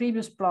to the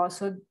previous plot.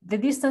 So the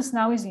distance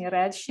now is in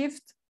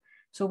redshift.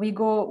 So we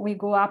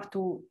go up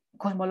to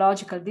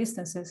cosmological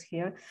distances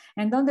here.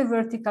 And on the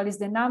vertical is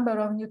the number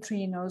of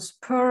neutrinos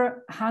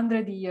per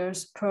 100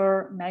 years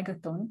per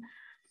megaton.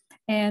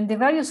 And the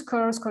various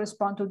curves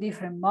correspond to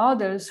different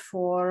models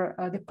for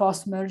the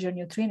post-merger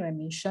neutrino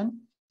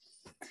emission.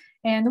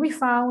 And we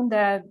found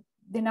that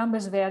the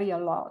numbers vary a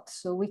lot.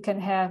 So we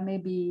can have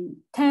maybe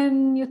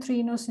 10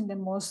 neutrinos in the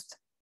most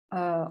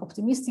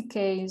optimistic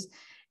case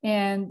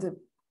and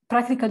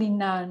practically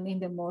none in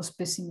the most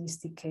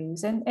pessimistic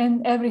case,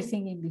 and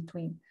everything in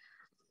between.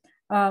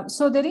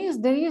 So there is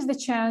the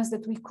chance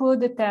that we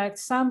could detect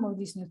some of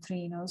these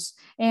neutrinos,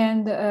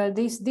 and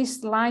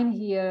this line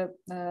here,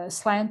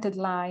 slanted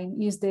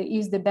line, is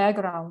the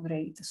background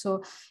rate.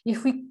 So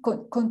if we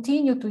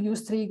continue to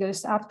use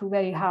triggers up to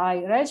very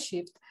high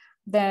redshift,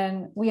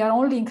 then we are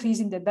only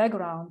increasing the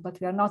background, but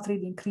we are not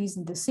really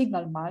increasing the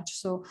signal much.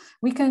 So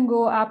we can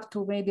go up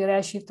to maybe a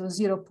redshift of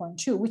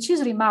 0.2, which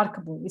is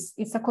remarkable.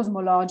 It's a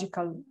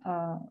cosmological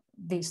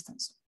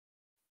distance.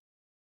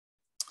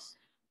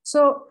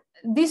 So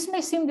this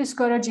may seem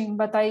discouraging,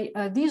 but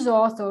these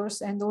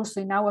authors, and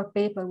also in our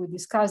paper we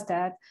discussed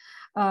that,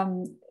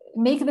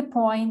 make the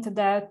point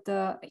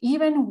that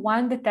even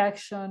one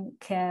detection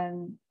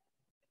can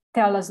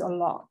tell us a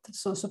lot.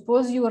 So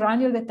suppose you run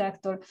your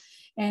detector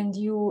and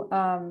you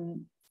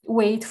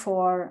wait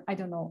for, I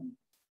don't know,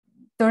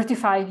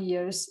 35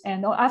 years.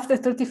 And after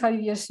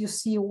 35 years, you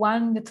see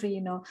one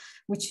neutrino,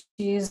 which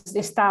is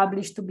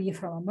established to be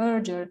from a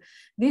merger.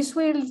 This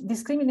will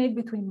discriminate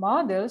between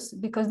models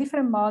because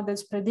different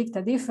models predict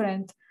a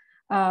different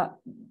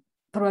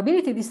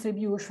probability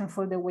distribution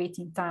for the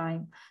waiting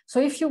time. So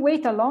if you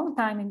wait a long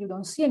time and you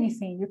don't see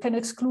anything, you can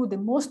exclude the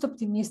most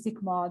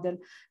optimistic model,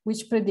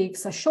 which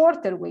predicts a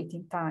shorter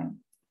waiting time.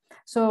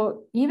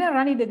 So even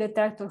running the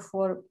detector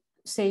for,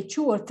 say,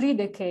 2 or 3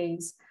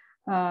 decades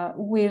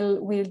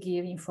will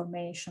give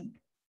information.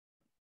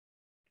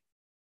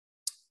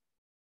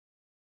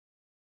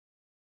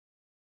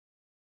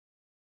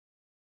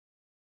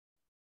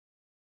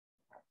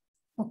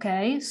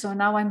 Okay, so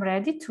now I'm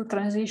ready to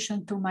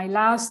transition to my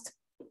last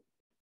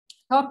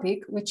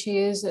topic, which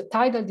is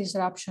tidal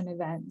disruption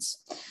events.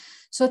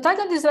 So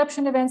tidal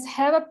disruption events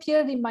have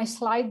appeared in my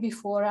slide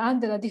before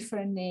under a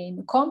different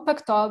name,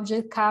 compact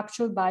object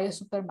captured by a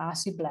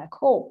supermassive black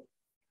hole.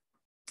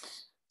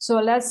 So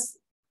let's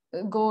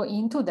go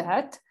into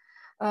that.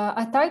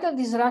 A tidal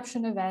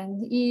disruption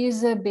event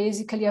is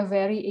basically a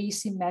very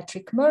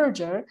asymmetric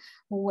merger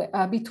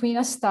between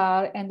a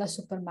star and a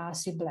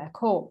supermassive black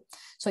hole.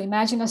 So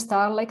imagine a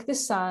star like the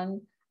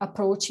sun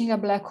approaching a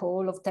black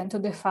hole of 10 to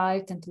the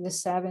 5, 10 to the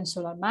 7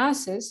 solar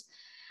masses.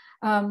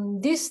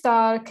 This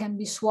star can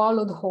be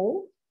swallowed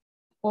whole,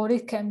 or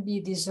it can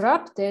be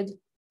disrupted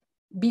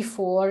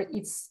before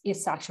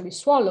it's actually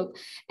swallowed.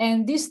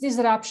 And this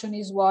disruption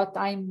is what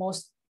I'm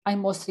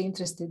mostly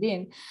interested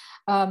in.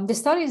 The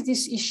star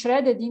is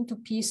shredded into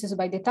pieces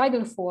by the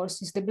tidal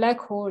forces. The black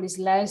hole is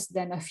less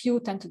than a few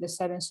 10 to the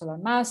 7 solar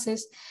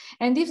masses.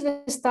 And if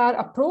the star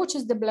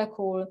approaches the black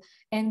hole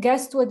and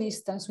gets to a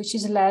distance which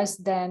is less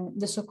than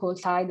the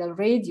so-called tidal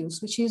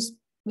radius, which is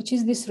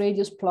this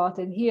radius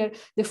plotted here.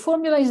 The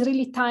formula is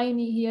really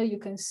tiny here. You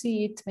can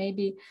see it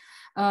maybe.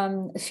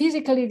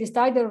 Physically, this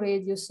tidal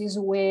radius is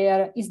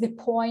the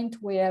point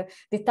where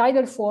the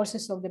tidal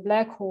forces of the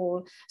black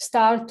hole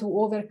start to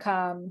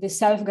overcome the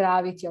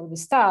self-gravity of the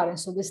star, and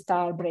so the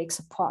star breaks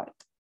apart.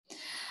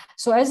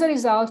 So as a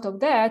result of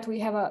that,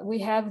 we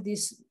have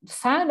this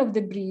fan of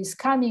debris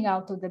coming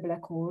out of the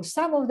black hole.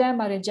 Some of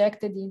them are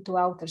ejected into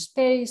outer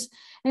space,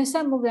 and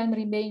some of them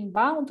remain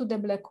bound to the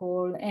black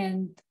hole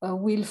and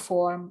will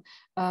form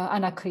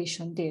an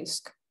accretion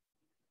disk.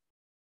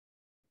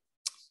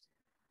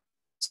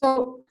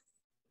 So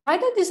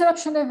tidal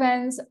disruption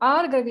events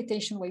are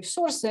gravitational wave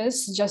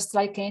sources, just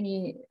like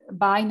any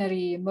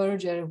binary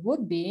merger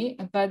would be,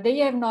 but they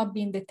have not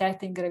been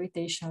detecting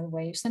gravitational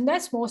waves. And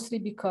that's mostly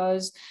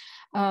because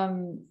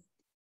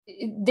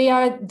they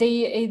are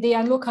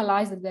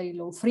localized at very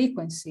low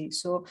frequency.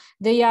 So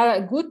they are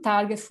a good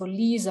target for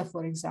LISA,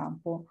 for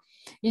example.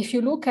 If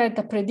you look at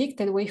the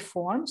predicted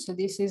waveform, so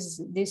this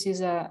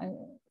is a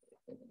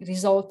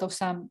result of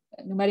some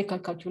numerical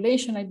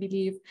calculation, I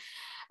believe.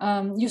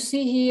 You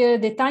see here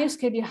the time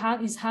scale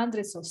is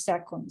hundreds of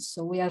seconds.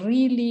 So we are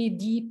really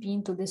deep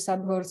into the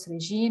sub-Hertz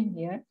regime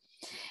here.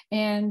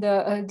 And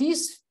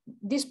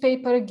this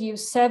paper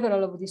gives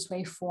several of these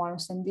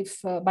waveforms. And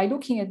if by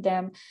looking at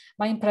them,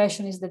 my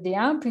impression is that the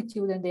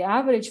amplitude and the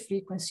average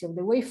frequency of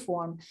the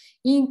waveform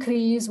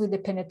increase with the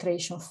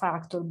penetration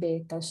factor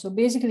beta. So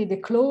basically, the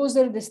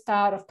closer the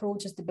star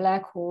approaches the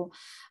black hole,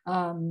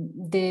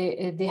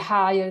 the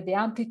higher the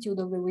amplitude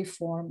of the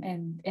waveform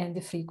and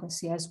the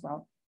frequency as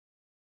well.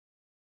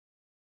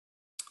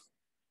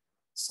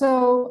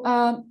 So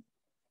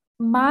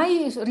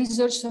my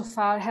research so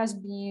far has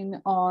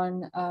been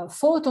on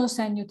photons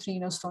and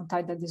neutrinos from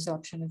tidal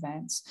disruption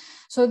events.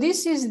 So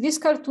this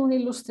cartoon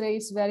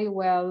illustrates very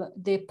well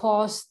the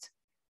post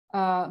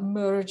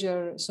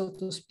merger, so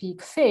to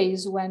speak,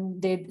 phase when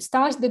the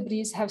star's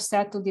debris have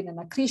settled in an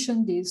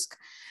accretion disk.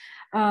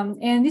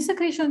 And this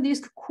accretion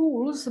disk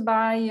cools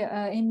by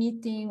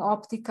emitting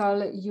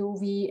optical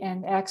UV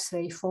and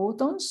X-ray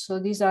photons. So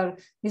these are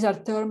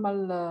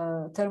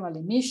thermal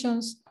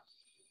emissions.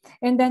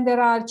 And then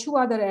there are two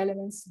other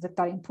elements that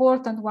are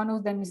important. One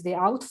of them is the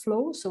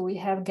outflow. So we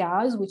have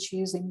gas, which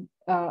is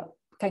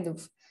kind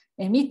of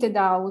emitted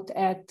out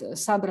at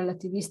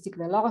subrelativistic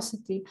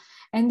velocity.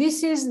 And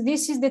this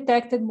is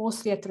detected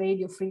mostly at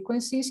radio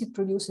frequencies. It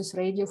produces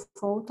radio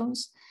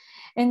photons.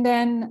 And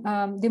then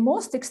the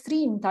most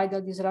extreme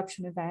tidal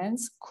disruption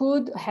events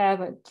could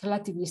have a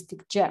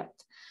relativistic jet.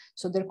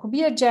 So there could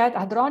be a jet,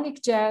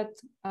 hadronic jet,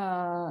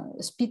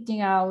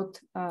 spitting out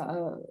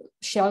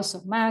shells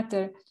of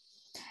matter.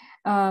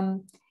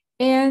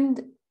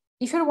 And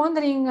if you're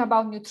wondering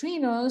about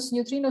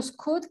neutrinos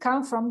could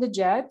come from the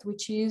jet,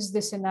 which is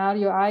the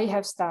scenario I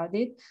have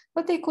studied,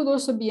 but they could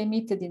also be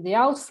emitted in the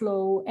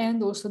outflow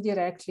and also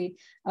directly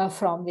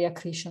from the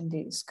accretion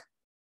disk.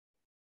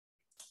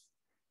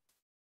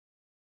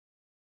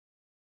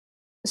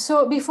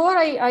 So before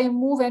I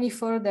move any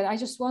further, I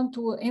just want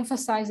to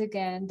emphasize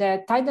again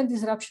that tidal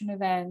disruption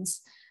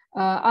events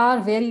are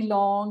very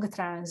long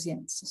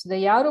transients. So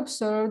they are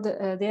observed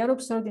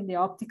in the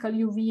optical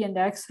UV and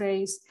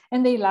X-rays,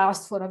 and they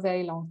last for a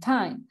very long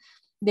time.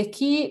 The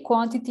key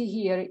quantity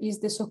here is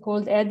the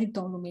so-called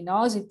Eddington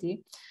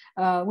luminosity,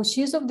 which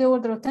is of the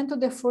order of 10 to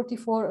the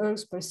 44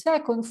 ergs per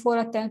second for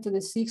a 10 to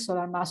the 6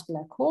 solar mass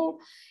black hole.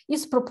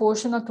 It's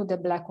proportional to the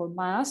black hole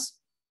mass.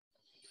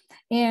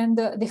 And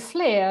the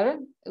flare,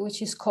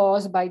 which is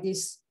caused by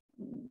this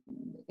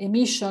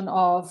emission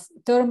of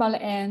thermal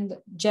and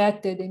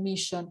jetted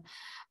emission,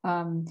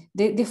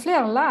 the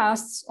flare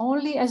lasts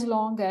only as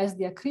long as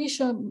the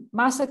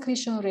mass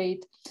accretion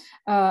rate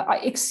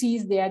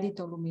exceeds the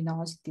Eddington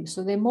luminosity.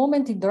 So the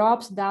moment it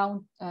drops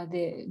down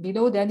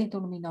below the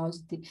Eddington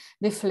luminosity,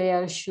 the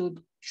flare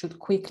should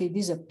quickly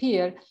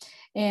disappear.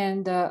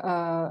 And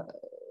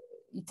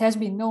it has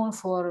been known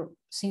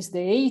since the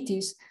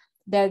 80s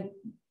that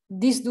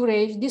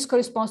this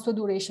corresponds to a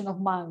duration of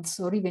months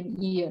or even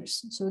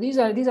years. So these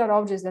are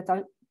objects that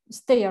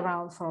stay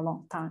around for a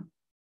long time.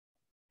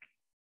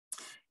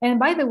 And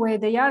by the way,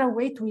 they are a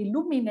way to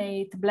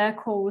illuminate black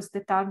holes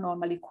that are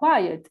normally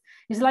quiet.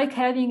 It's like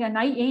having an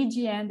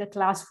AGN that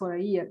lasts for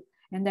a year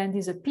and then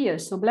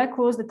disappears. So black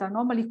holes that are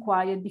normally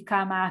quiet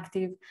become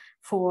active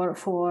for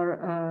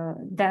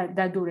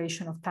that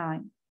duration of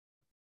time.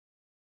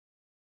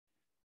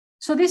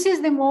 So this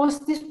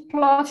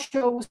plot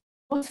shows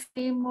most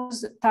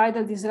famous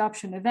tidal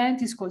disruption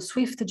event is called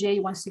Swift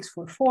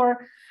J1644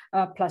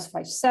 plus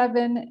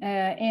 57.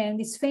 And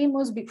it's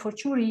famous for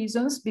two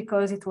reasons,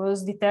 because it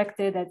was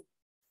detected at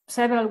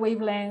several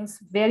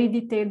wavelengths, very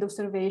detailed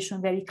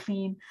observation, very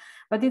clean.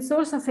 But it's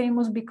also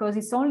famous because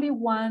it's only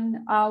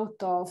one out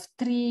of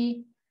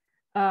 3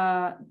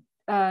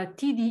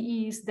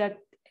 TDEs that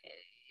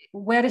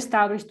were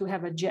established to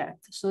have a jet.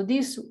 So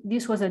this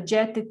was a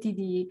jetted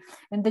TDE,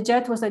 and the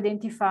jet was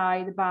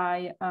identified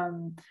by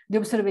the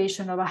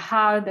observation of a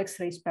hard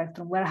X-ray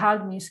spectrum, where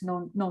hard means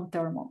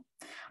non-thermal.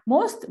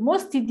 Most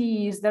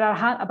TDEs, there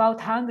are about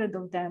 100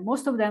 of them,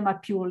 most of them are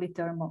purely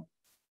thermal.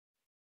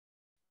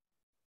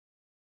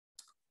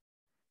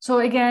 So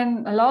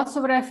again, lots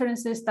of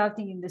references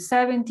starting in the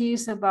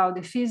 70s about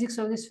the physics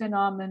of this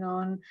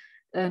phenomenon,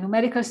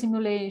 numerical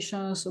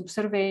simulations,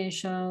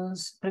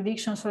 observations,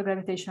 predictions for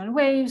gravitational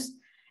waves.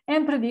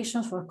 and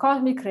predictions for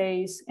cosmic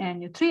rays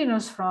and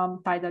neutrinos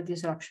from tidal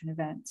disruption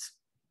events.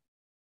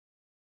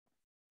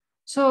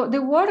 So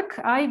the work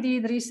I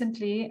did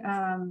recently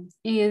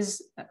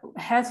has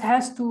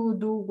to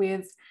do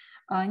with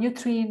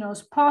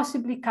neutrinos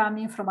possibly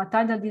coming from a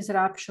tidal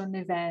disruption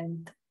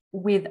event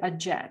with a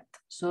jet.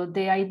 So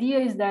the idea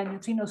is that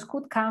neutrinos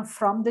could come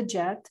from the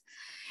jet,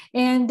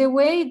 and the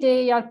way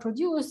they are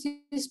produced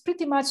is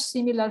pretty much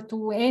similar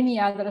to any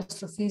other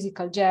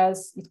astrophysical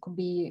jets. It could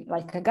be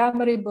like a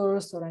gamma ray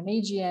burst or an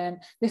AGN.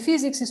 The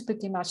physics is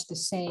pretty much the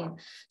same.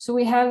 So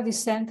we have this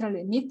central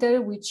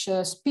emitter, which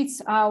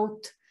spits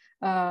out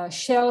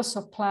shells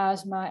of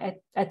plasma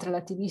at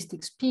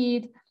relativistic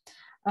speed.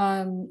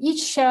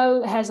 Each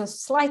shell has a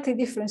slightly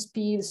different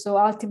speed, so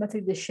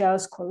ultimately the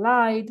shells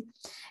collide.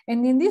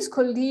 And in this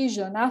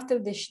collision, after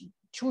the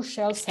two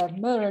shells have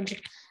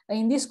merged,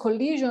 in this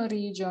collision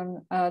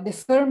region, the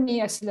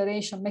Fermi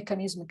acceleration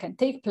mechanism can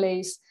take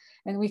place,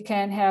 and we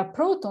can have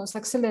protons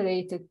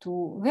accelerated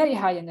to very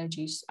high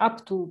energies,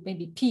 up to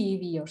maybe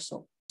PeV or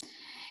so.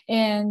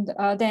 And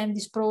then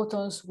these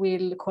protons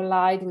will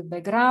collide with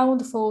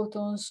background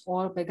photons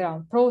or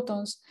background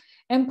protons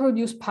and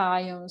produce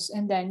pions,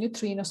 and then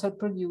neutrinos are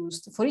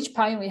produced. For each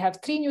pion, we have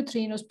 3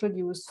 neutrinos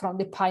produced from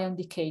the pion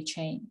decay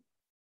chain.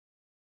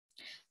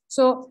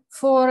 So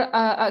for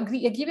a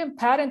given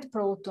parent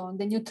proton,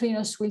 the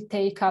neutrinos will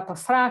take up a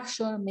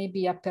fraction,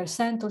 maybe a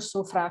 % or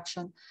so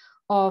fraction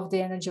of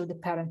the energy of the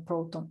parent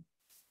proton.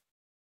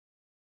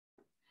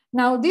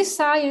 Now, this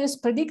science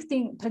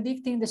predicting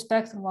the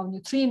spectrum of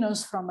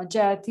neutrinos from a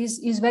jet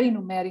is very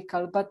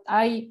numerical, but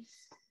I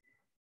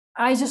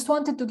just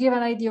wanted to give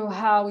an idea of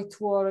how it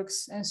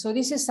works. And so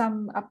this is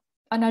some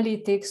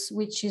analytics,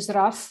 which is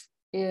rough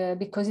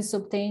because it's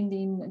obtained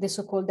in the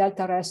so-called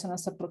delta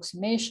resonance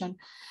approximation,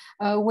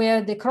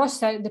 where the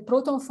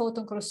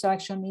proton-photon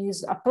cross-section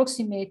is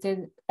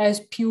approximated as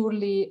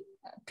purely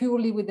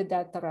with the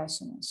delta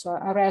resonance, so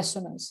a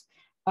resonance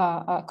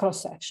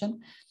cross-section.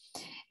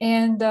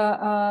 And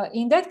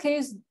in that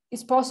case,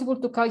 it's possible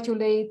to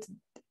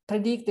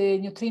predict the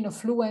neutrino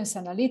fluence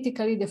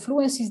analytically. The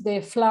fluence is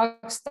the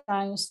flux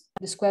times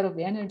the square of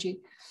the energy.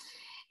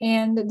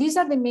 And these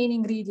are the main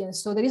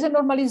ingredients. So there is a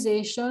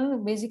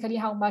normalization, basically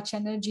how much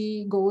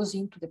energy goes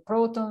into the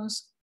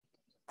protons.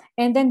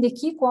 And then the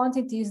key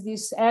quantity is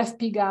this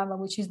Fp gamma,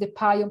 which is the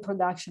pion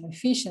production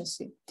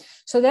efficiency.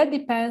 So that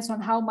depends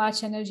on how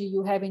much energy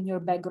you have in your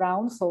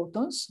background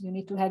photons. You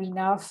need to have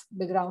enough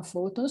background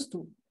photons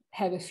to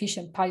have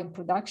efficient pion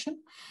production.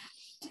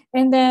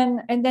 And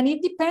then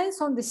it depends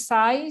on the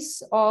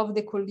size of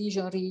the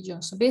collision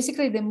region. So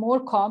basically, the more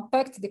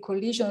compact the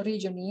collision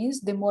region is,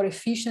 the more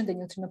efficient the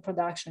neutrino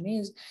production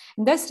is.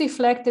 And that's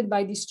reflected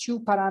by these two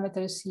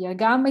parameters here.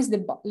 Gamma is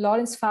the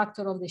Lorentz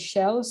factor of the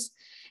shells,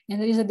 and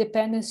there is a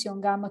dependency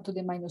on gamma to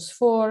the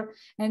 -4.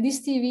 And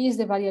this TV is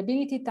the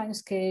variability time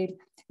scale,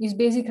 is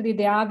basically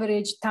the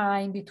average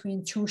time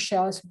between two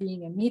shells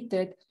being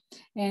emitted.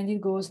 And it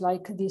goes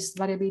like this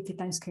variability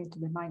time scale to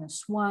the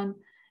 -1.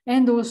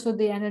 And also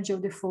the energy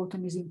of the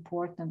photon is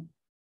important.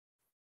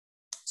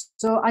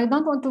 So I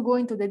don't want to go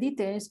into the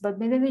details, but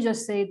let me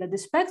just say that the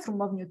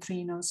spectrum of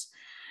neutrinos,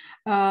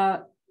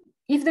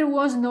 if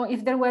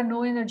there were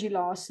no energy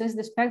losses,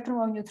 the spectrum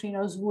of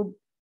neutrinos would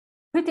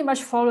pretty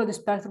much follow the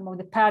spectrum of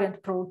the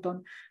parent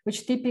proton,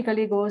 which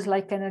typically goes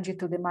like energy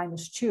to the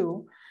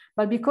 -2.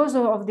 But because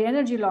of the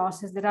energy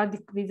losses, there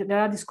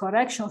are these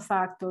correction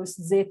factors,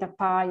 zeta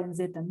pi and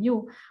zeta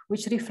mu,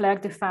 which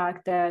reflect the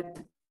fact that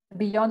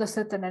beyond a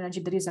certain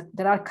energy,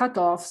 there are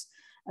cutoffs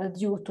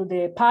due to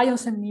the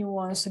pions and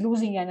muons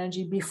losing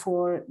energy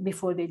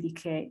before they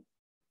decay.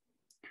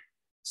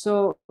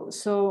 So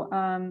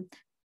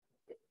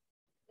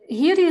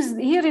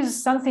here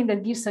is something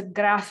that gives a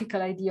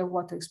graphical idea of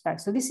what to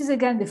expect. So this is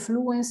again the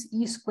fluence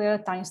E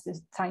squared times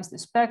the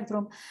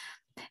spectrum.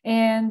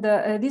 And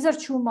these are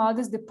two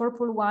models. The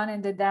purple one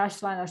and the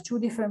dashed line are two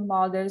different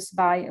models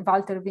by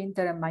Walter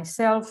Winter and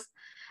myself.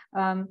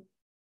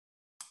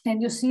 And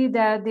you see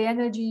that the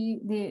energy,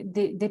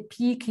 the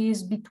peak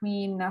is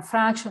between a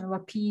fraction of a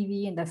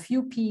PeV and a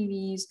few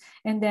PeVs.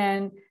 And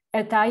then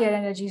at higher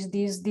energies,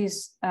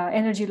 these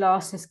energy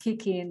losses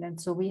kick in.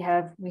 And so we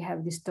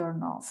have this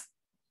turn off.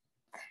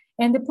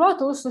 And the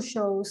plot also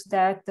shows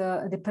that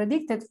the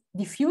predicted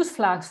diffuse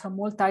flux from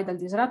all tidal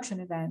disruption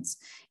events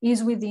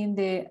is within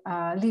the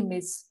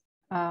limits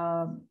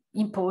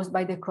imposed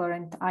by the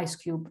current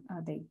IceCube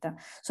data.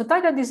 So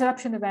tidal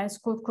disruption events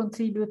could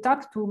contribute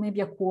up to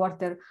maybe a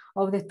quarter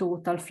of the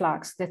total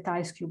flux that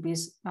IceCube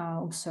is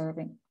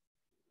observing.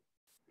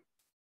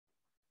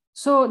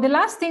 So the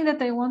last thing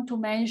that I want to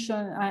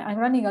mention, I'm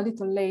running a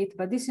little late,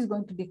 but this is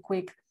going to be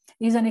quick,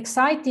 is an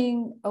exciting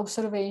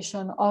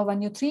observation of a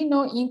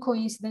neutrino in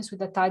coincidence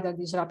with a tidal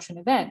disruption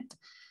event.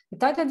 The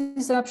tidal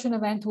disruption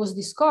event was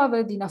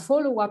discovered in a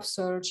follow-up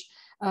search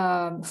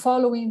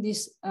following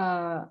this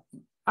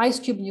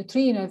IceCube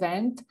neutrino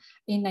event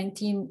in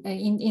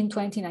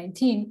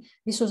 2019.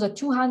 This was a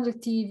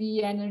 200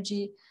 TeV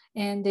energy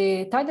And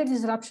the tidal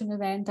disruption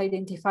event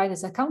identified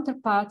as a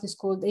counterpart is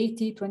called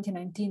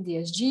AT2019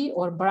 DSG,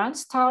 or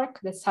Brand-Stark.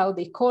 That's how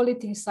they call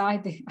it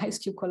inside the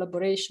IceCube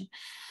collaboration.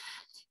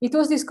 It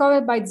was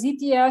discovered by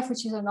ZTF,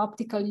 which is an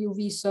optical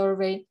UV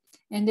survey,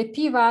 and the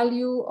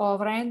p-value of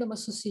random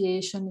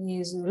association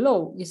is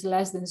low, is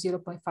less than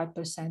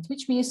 0.5%,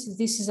 which means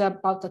this is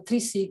about a 3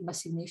 sigma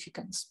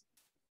significance.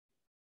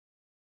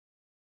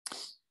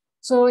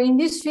 So in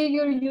this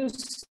figure, you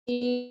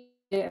see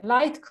the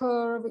light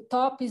curve.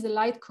 Top is the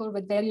light curve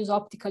at various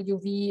optical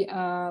UV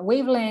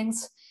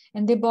wavelengths,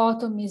 and the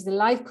bottom is the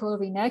light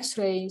curve in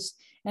X-rays.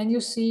 And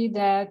you see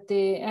that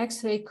the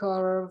X-ray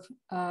curve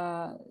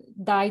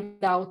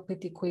died out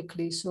pretty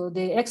quickly. So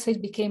the X-rays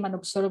became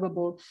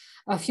unobservable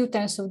a few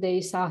tens of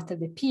days after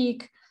the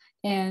peak.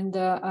 And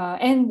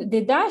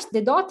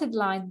the dotted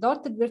line,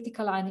 dotted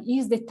vertical line,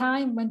 is the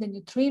time when the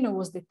neutrino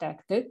was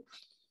detected.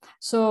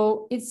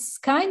 So it's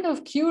kind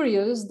of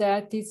curious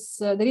that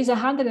there is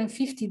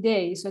 150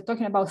 days, we're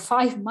talking about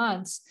 5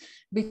 months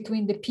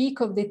between the peak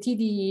of the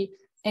TDE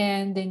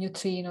and the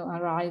neutrino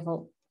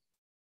arrival.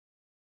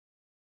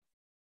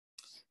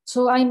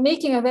 So I'm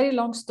making a very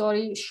long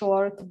story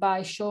short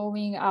by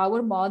showing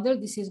our model.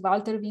 This is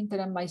Walter Winter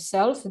and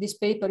myself. This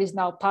paper is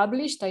now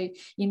published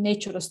in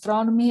Nature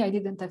Astronomy. I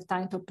didn't have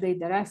time to update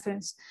the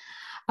reference.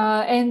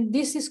 And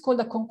this is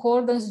called a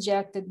concordance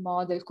jetted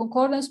model.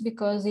 Concordance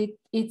because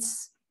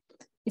it's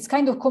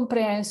kind of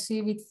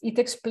comprehensive. It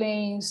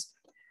explains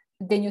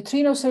the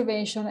neutrino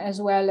observation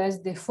as well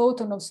as the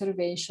photon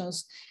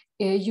observations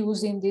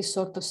using this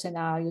sort of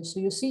scenario. So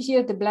you see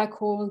here the black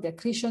hole, the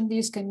accretion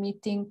disk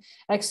emitting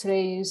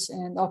X-rays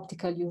and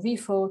optical UV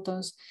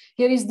photons.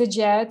 Here is the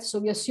jet. So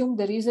we assume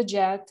there is a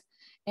jet,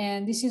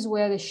 and this is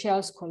where the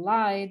shells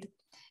collide.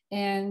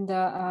 And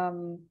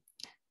the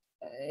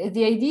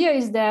idea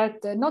is that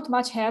not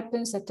much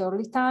happens at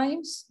early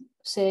times,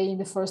 say in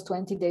the first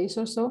 20 days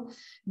or so,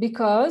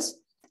 because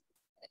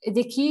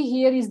the key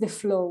here is the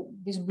flow.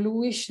 This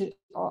bluish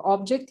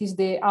object is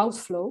the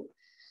outflow.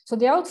 So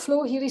the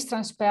outflow here is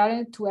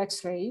transparent to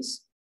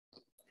X-rays,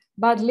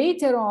 but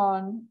later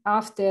on,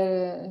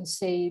 after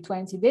say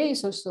 20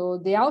 days or so,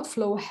 the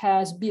outflow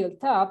has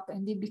built up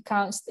and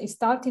it's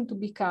starting to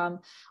become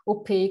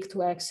opaque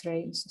to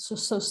X-rays.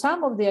 So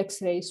some of the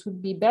X-rays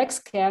would be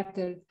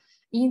backscattered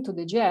into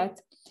the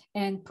jet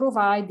and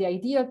provide the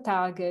ideal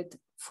target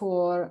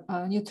for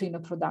neutrino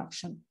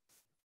production.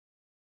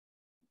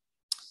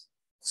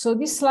 So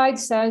this slide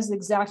says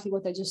exactly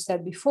what I just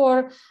said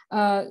before.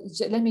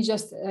 Let me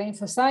just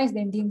emphasize that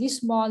in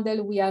this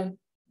model,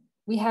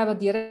 we have a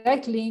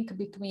direct link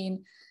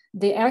between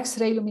the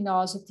X-ray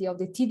luminosity of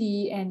the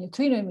TDE and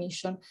neutrino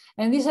emission.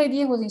 And this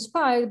idea was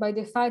inspired by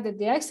the fact that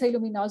the X-ray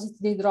luminosity,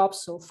 they drop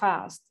so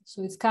fast.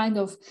 So it's kind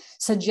of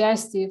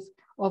suggestive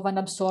of an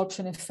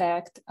absorption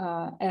effect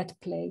at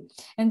play.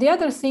 And the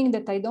other thing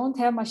that I don't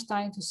have much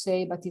time to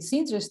say, but it's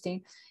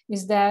interesting,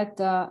 is that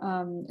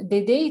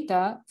the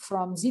data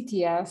from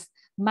ZTF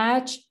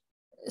match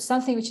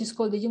something which is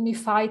called the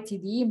unified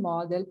TDE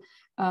model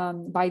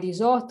by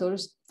these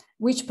authors,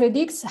 which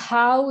predicts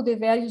how the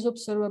various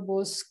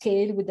observables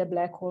scale with the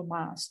black hole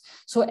mass.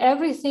 So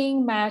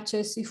everything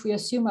matches if we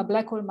assume a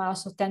black hole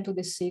mass of 10 to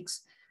the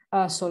 6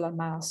 solar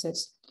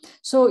masses.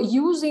 So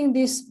using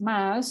this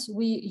mass,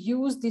 we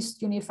use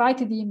this unified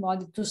TDE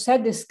model to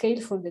set the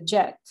scale for the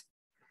jet,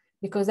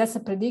 because that's a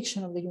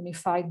prediction of the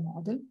unified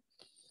model.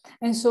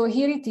 And so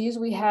here it is,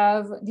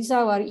 these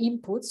are our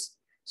inputs.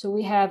 So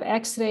we have an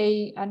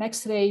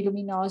X-ray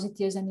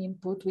luminosity as an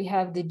input. We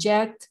have the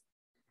jet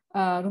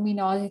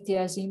luminosity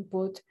as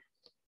input.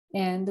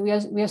 And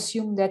we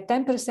assume that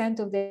 10%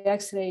 of the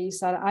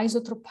X-rays are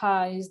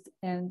isotropized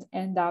and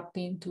end up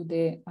into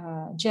the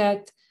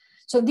jet.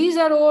 So these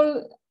are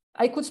all,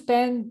 I could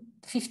spend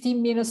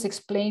 15 minutes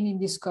explaining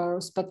these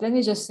curves, but let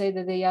me just say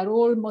that they are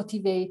all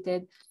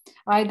motivated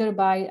either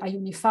by a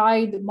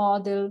unified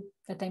model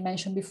that I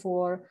mentioned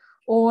before,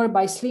 or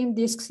by slim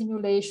disk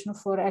simulation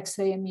for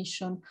X-ray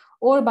emission,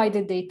 or by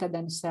the data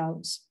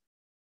themselves.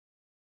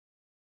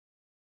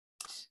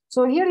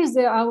 So here is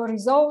our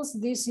results.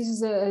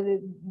 These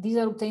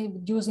are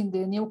obtained using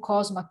the new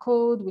COSMA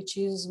code, which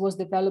was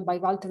developed by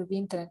Walter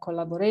Winter and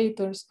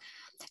collaborators.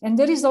 And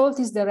the result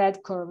is the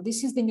red curve.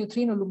 This is the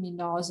neutrino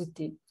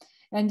luminosity.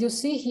 And you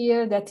see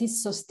here that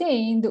it's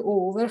sustained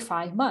over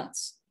 5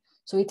 months.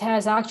 So it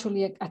has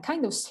actually a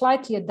kind of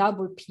slightly a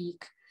double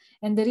peak.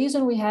 And the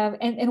reason we have,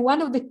 and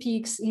one of the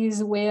peaks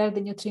is where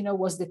the neutrino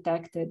was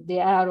detected, the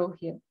arrow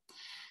here.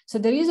 So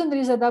the reason there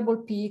is a double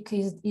peak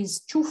is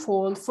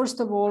twofold.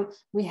 First of all,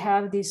 we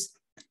have this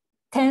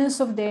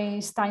tens of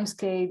days time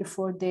scale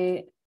for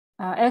the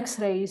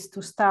X-rays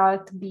to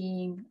start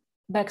being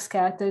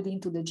backscattered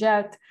into the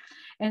jet.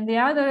 And the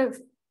other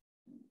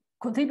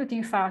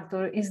contributing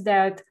factor is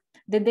that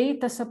the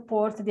data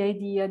support the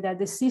idea that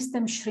the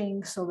system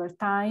shrinks over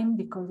time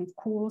because it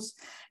cools.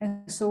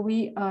 And so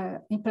we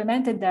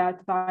implemented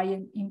that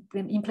by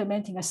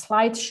implementing a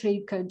slight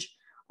shrinkage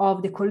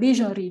of the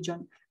collision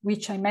region,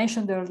 which I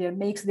mentioned earlier,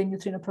 makes the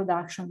neutrino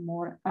production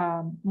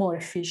more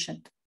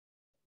efficient.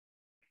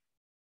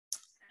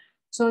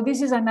 So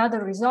this is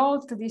another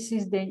result. This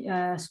is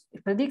the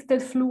predicted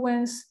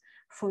fluence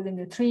for the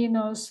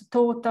neutrinos,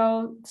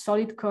 total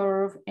solid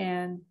curve,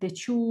 and the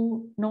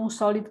two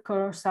non-solid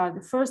curves are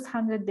the first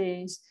 100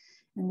 days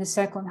and the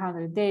second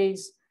 100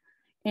 days.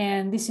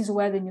 And this is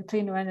where the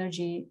neutrino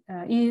energy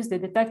is, the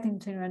detected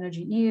neutrino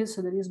energy is,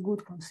 so there is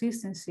good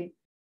consistency.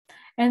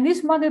 And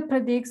this model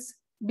predicts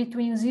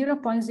between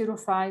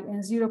 0.05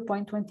 and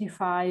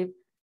 0.25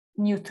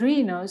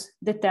 neutrinos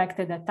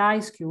detected at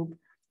IceCube,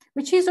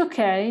 which is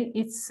okay.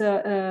 It's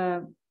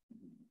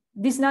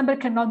this number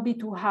cannot be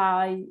too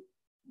high,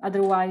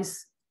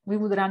 otherwise we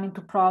would run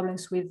into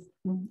problems with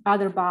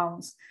other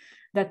bounds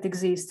that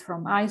exist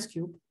from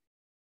IceCube.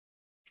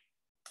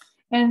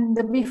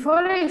 And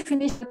before I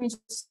finish, let me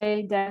just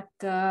say that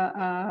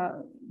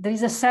there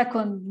is a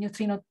second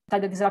neutrino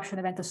tidal disruption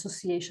event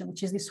association,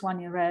 which is this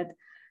one in red,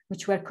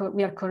 which we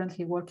are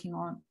currently working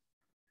on.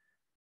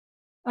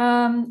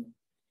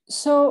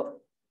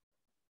 So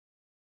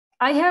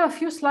I have a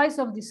few slides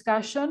of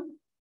discussion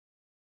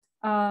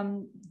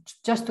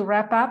just to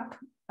wrap up.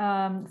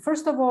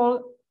 First of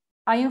all,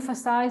 I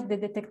emphasize the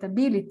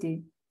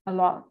detectability a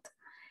lot.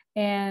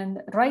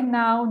 And right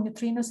now,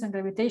 neutrinos and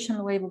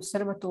gravitational wave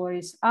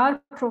observatories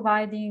are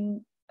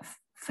providing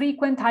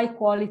frequent high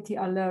quality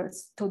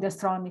alerts to the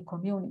astronomy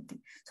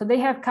community. So they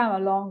have come a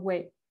long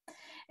way.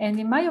 And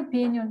in my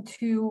opinion,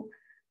 to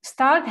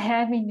start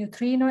having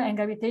neutrino and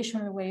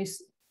gravitational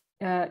waves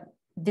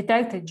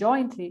detected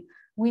jointly,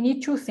 we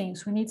need two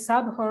things. We need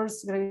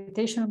sub-Hertz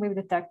gravitational wave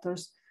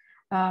detectors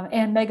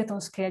and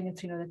megaton scale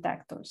neutrino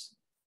detectors.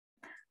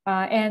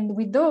 And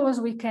with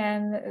those, we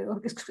can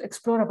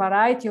explore a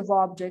variety of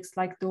objects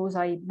like those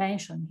I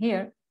mentioned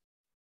here.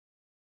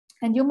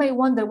 And you may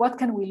wonder, what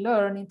can we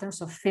learn in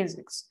terms of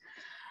physics?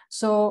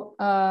 So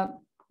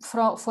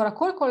for a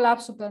core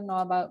collapse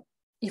supernova,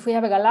 if we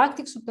have a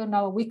galactic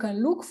supernova, we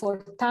can look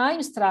for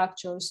time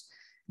structures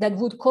that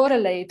would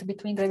correlate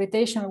between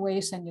gravitational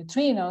waves and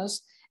neutrinos,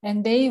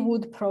 and they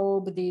would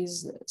probe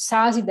these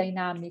SASI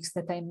dynamics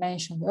that I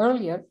mentioned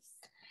earlier.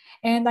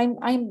 And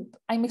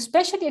I'm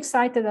especially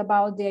excited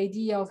about the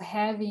idea of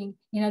having,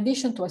 in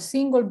addition to a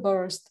single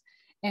burst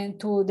and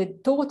to the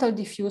total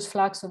diffuse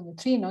flux of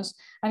neutrinos,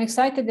 I'm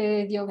excited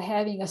the idea of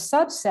having a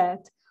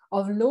subset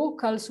of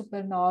local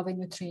supernovae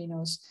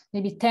neutrinos,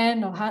 maybe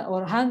 10 or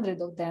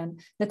 100 of them,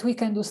 that we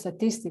can do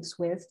statistics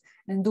with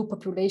and do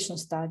population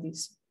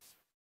studies.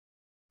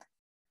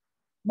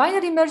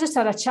 Binary mergers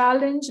are a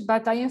challenge,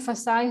 but I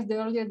emphasized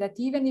earlier that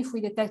even if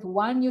we detect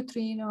one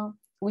neutrino,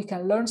 we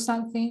can learn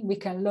something. We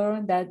can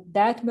learn that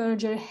that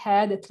merger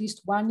had at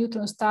least one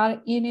neutron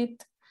star in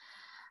it.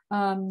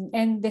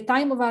 And the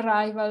time of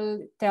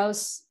arrival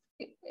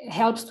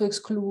helps to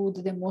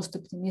exclude the most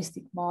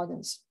optimistic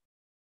models.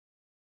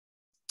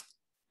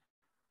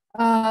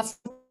 For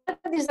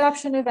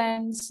disruption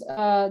events,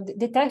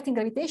 detecting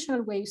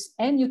gravitational waves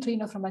and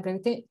neutrino from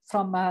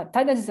a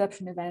tidal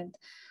disruption event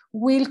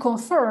will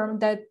confirm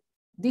that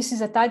this is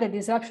a tidal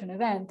disruption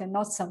event and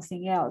not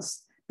something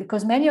else,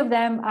 because many of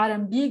them are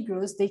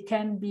ambiguous. They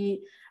can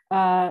be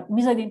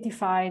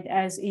misidentified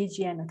as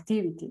AGN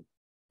activity.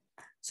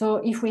 So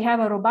if we have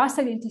a robust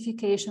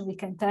identification, we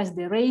can test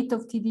the rate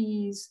of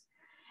TDEs.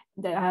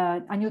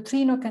 A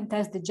neutrino can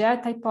test the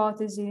jet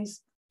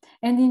hypothesis.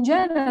 And in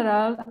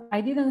general,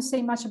 I didn't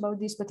say much about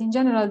this, but in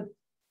general,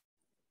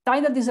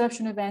 tidal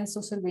disruption events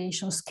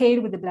observation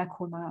scale with the black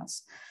hole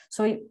mass.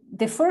 So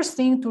the first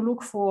thing to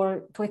look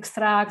for, to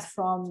extract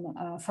from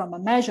a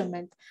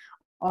measurement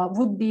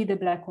would be the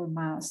black hole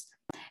mass.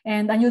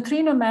 And a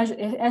neutrino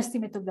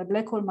estimate of the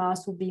black hole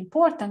mass would be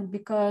important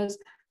because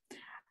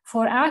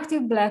for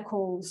active black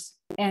holes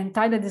and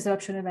tidal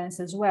disruption events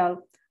as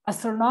well,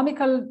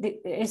 astronomical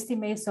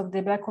estimates of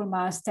the black hole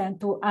mass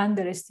tend to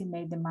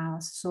underestimate the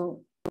mass.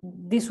 So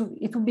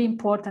it would be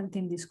important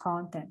in this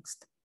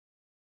context.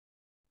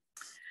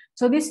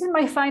 So this is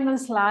my final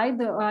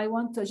slide. I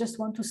just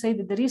want to say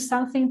that there is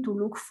something to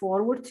look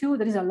forward to.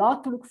 There is a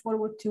lot to look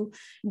forward to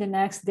in the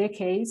next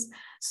decades.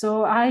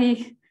 So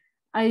I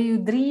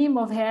dream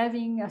of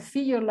having a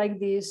figure like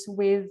this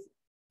with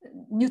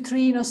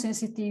neutrino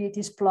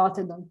sensitivities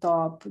plotted on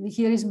top.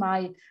 Here is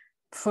my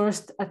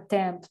first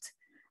attempt,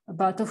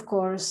 but of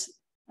course,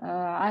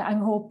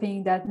 I'm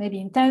hoping that maybe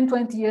in 10,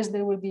 20 years,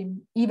 there will be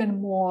even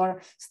more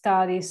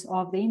studies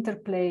of the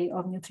interplay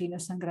of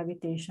neutrinos and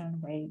gravitational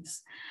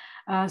waves.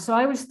 So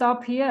I will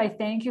stop here. I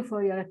thank you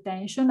for your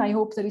attention. I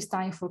hope there is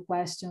time for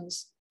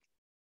questions.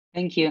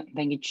 Thank you,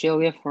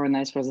 Cecilia, for a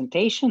nice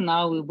presentation.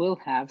 Now we will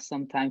have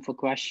some time for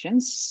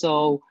questions.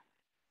 So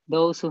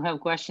those who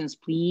have questions,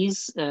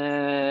 please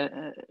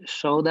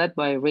show that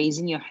by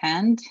raising your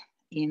hand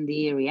in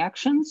the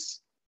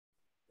reactions.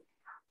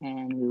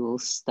 And we will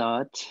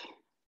start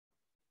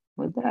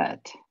with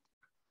that.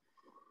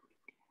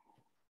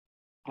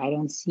 I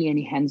don't see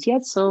any hands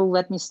yet, so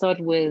let me start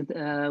with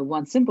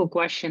one simple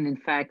question. In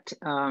fact,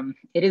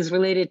 it is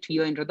related to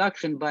your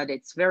introduction, but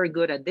it's very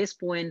good at this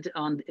point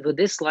with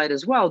this slide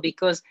as well,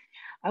 because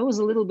I was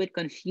a little bit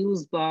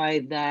confused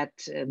by that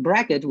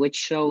bracket, which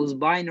shows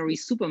binary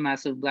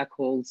supermassive black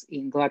holes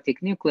in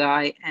galactic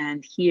nuclei.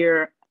 And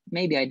here,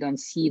 maybe I don't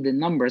see the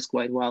numbers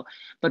quite well,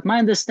 but my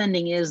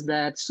understanding is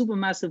that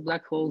supermassive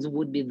black holes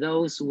would be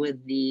those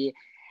with the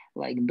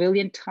like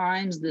billion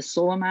times the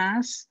solar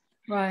mass.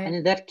 Right. And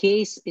in that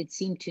case, it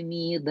seemed to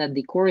me that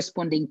the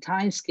corresponding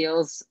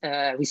timescales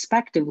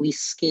respectively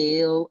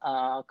scale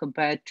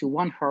compared to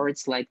 1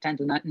 hertz, like 10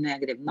 to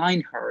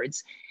 -9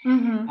 hertz.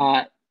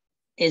 Mm-hmm.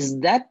 Is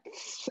that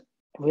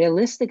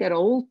realistic at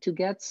all to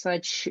get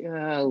such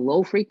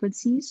low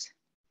frequencies?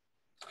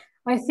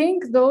 I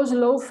think those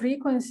low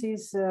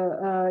frequencies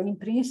in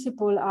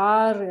principle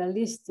are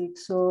realistic.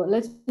 So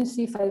let me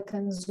see if I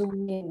can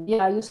zoom in.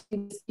 Yeah, you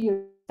see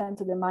 10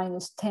 to the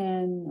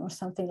 -10 or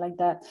something like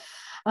that.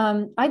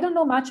 I don't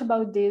know much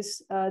about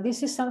this.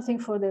 This is something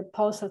for the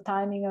pulsar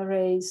timing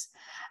arrays.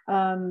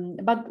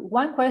 But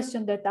one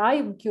question that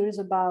I'm curious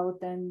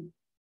about, and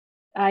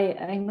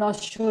I'm not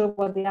sure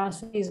what the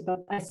answer is, but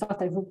I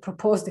thought I would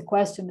propose the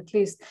question at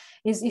least,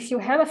 is if you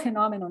have a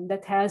phenomenon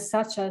that has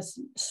such a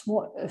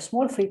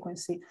small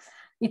frequency,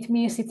 it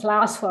means it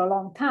lasts for a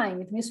long time.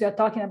 It means we are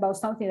talking about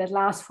something that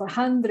lasts for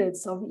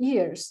hundreds of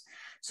years.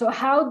 So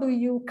how do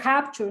you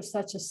capture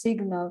such a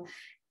signal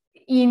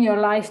in your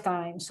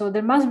lifetime? So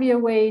there must be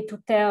a way to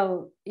tell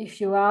if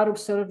you are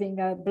observing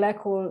a black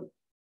hole,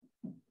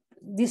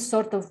 this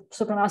sort of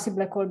supermassive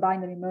black hole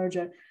binary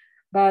merger.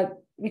 But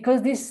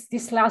because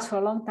this lasts for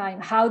a long time,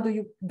 how do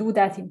you do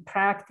that in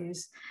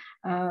practice?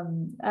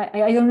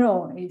 I don't know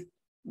if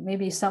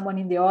maybe someone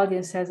in the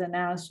audience has an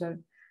answer.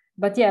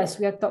 But yes,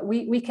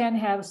 we can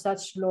have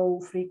such low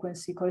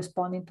frequency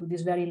corresponding to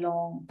these very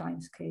long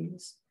time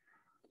scales.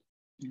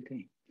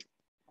 Okay.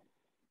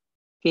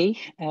 Okay,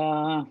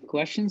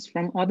 questions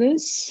from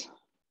others?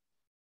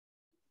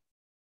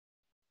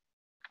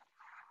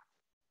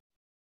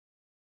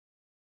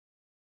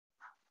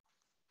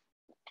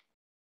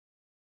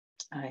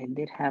 I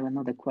did have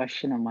another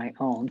question of my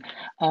own.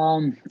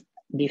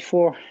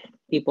 Before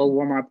people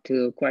warm up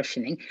to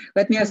questioning,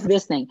 let me ask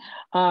this thing.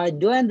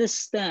 Do I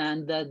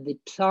understand that the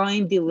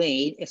time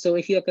delay, so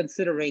if you're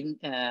considering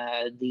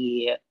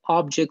the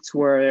objects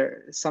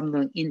where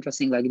something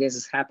interesting like this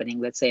is happening,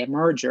 let's say a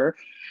merger,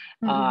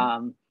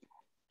 10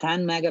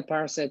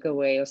 megaparsec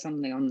away or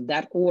something on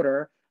that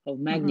order of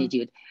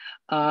magnitude.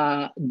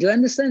 Do I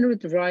understand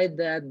it right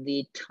that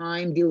the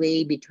time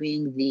delay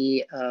between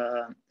the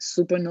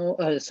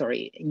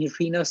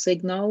neutrino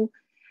signal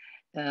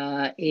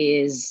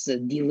is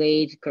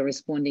delayed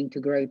corresponding to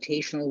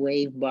gravitational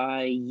wave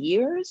by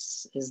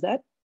years? Is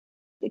that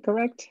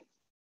correct?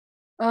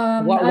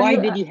 Why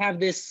did you have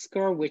this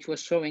curve which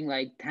was showing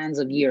like tens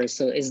of years?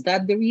 So is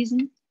that the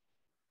reason?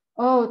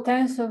 Oh,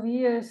 tens of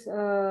years.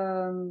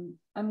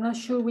 I'm not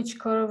sure which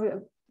curve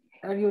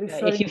are you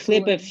referring to. If you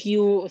flip a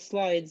few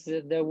slides,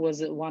 there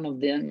was one of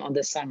them on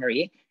the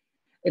summary.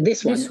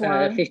 This one.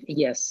 50,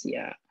 yes,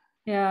 yeah.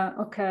 Yeah,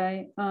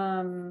 okay.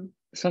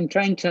 So I'm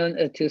trying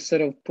to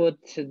sort of put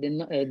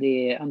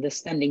the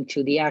understanding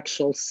to the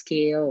actual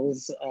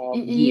scales of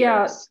years.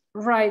 Yeah,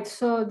 right.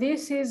 So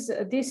this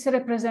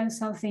represents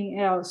something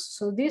else.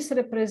 So this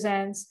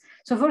represents,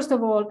 so first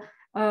of all,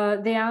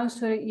 the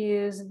answer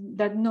is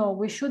that no,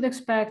 we should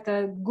expect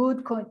a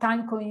good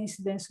time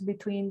coincidence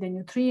between the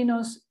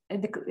neutrinos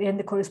and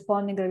the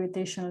corresponding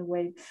gravitational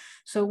wave.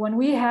 So when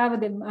we have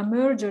a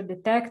merger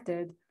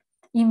detected,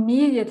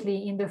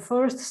 immediately in the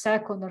first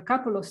second or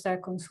couple of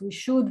seconds, we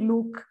should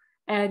look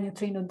at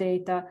neutrino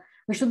data.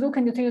 We should look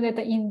at neutrino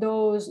data in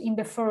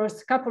the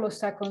first couple of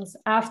seconds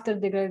after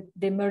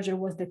the merger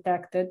was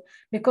detected,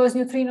 because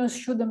neutrinos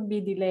shouldn't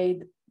be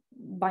delayed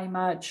by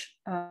much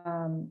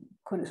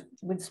with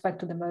respect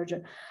to the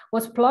merger.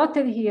 What's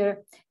plotted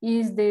here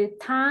is the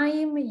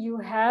time you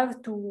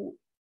have to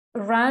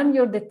run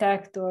your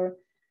detector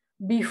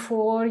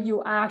before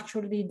you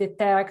actually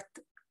detect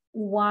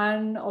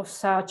one of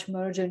such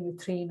merger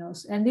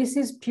neutrinos. And this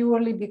is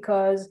purely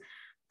because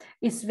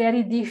it's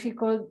very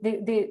difficult.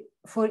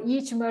 For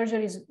each merger,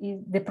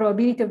 the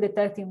probability of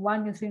detecting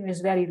one neutrino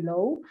is very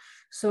low.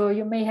 So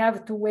you may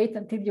have to wait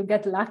until you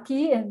get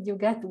lucky and you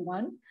get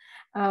one.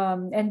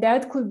 And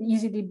that could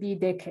easily be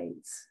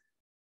decades.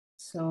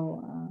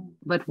 So,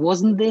 but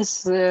wasn't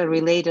this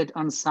related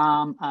on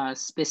some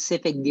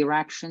specific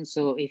direction?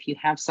 So if you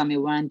have some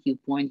event, you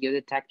point your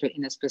detector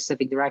in a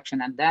specific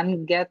direction and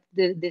then get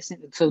this.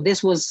 So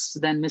this was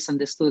then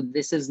misunderstood.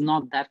 This is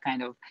not that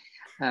kind of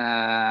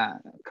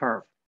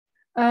curve.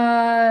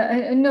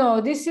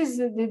 No, this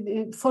is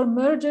for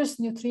mergers.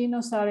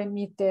 Neutrinos are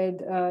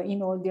emitted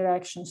in all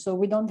directions, so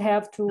we don't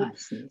have to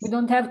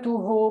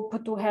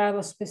hope to have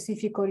a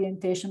specific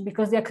orientation,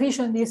 because the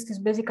accretion disk is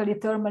basically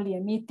thermally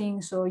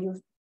emitting. So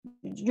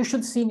you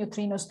should see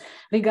neutrinos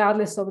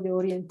regardless of the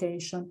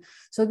orientation.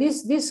 So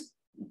this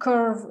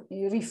curve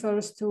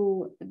refers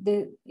to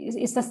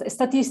it's a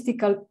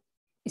statistical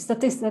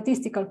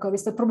curve.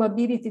 It's the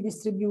probability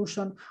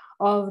distribution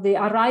of the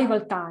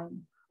arrival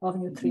time of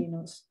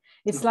neutrinos.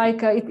 It's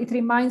like, it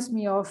reminds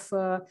me of,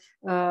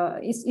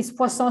 it's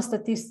Poisson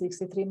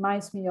statistics. It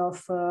reminds me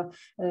of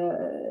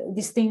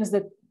these things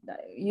that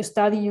you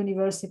study in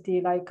university,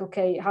 like,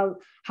 okay,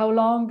 how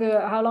long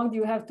do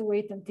you have to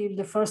wait until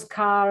the first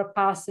car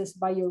passes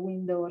by your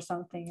window or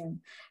something? And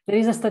there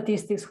is a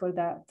statistics for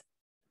that.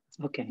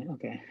 Okay,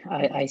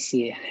 I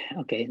see.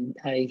 Okay,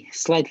 I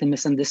slightly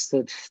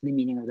misunderstood the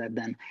meaning of that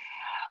then.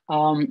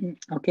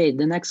 Okay,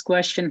 the next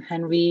question,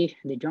 Henry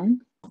De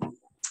Jong.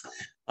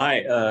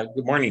 Hi,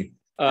 good morning.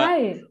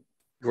 Hi.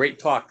 Great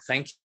talk,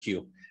 thank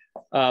you.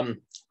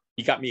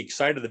 You got me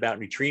excited about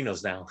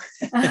neutrinos now.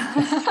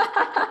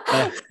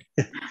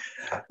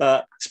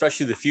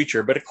 Especially the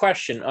future. But a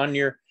question on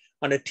a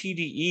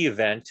TDE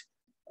event,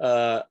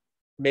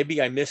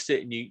 maybe I missed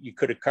it and you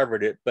could have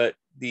covered it, but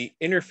the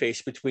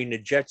interface between the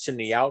jets and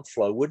the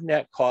outflow, wouldn't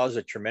that cause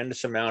a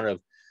tremendous amount of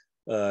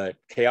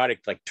chaotic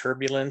like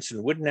turbulence?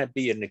 And wouldn't that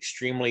be an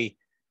extremely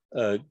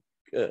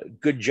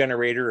good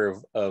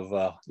generator of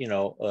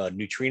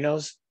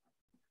neutrinos?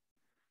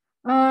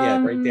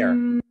 Yeah, right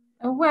there.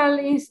 Well,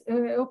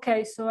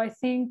 okay, so I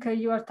think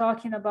you are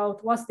talking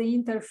about what's the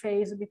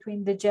interface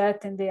between the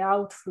jet and the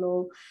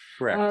outflow.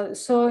 Correct.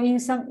 So in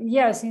some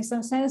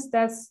sense,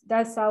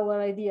 that's our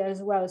idea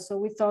as well. So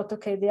we thought,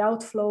 okay, the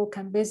outflow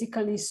can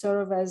basically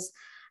serve as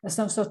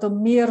some sort of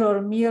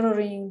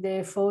mirroring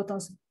the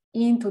photons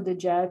into the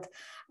jet.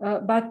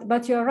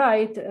 But you're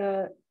right,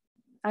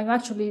 I'm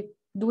actually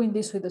doing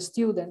this with a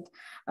student.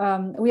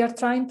 We are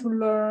trying to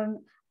learn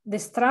the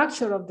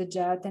structure of the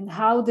jet and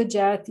how the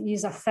jet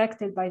is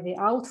affected by the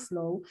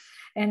outflow.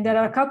 And there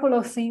are a couple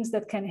of things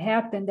that can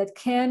happen that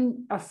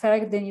can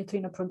affect the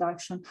neutrino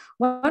production.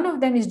 One of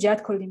them is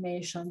jet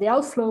collimation. The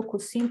outflow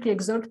could simply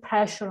exert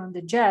pressure on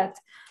the jet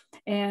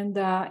and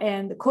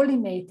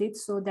collimate it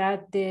so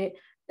that the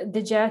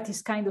jet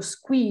is kind of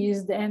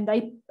squeezed. And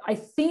I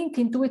think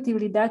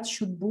intuitively that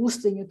should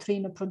boost the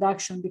neutrino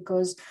production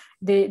because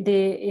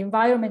the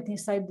environment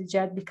inside the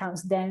jet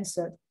becomes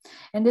denser.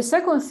 And the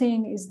second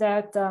thing is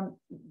that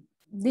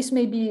this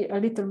may be a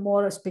little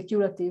more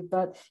speculative,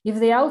 but if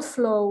the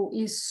outflow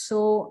is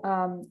so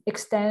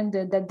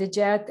extended that the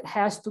jet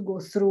has to go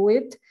through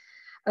it,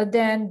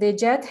 then the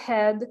jet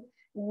head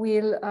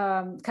will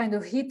kind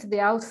of hit the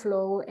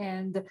outflow,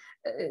 and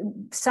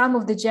some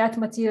of the jet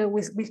material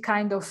will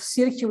kind of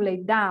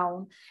circulate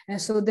down.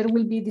 And so there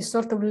will be this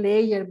sort of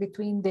layer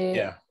between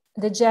the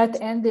jet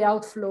and the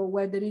outflow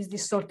where there is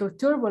this sort of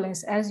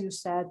turbulence, as you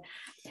said.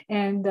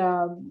 And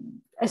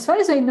as far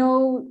as I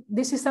know,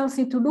 this is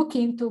something to look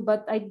into,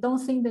 but I don't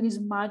think there is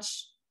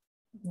much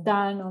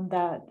done on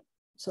that.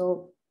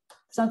 So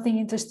something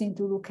interesting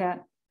to look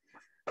at.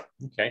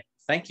 Okay,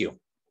 thank you.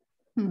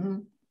 Mm-hmm.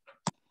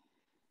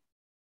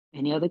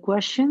 Any other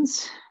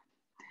questions?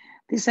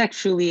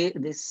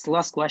 This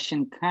last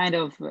question kind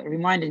of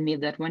reminded me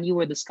that when you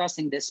were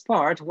discussing this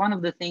part, one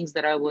of the things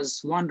that I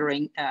was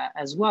wondering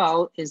as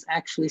well is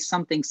actually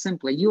something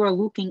simpler. You are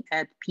looking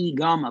at P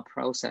gamma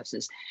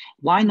processes.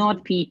 Why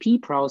not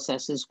PP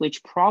processes,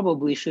 which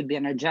probably should be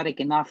energetic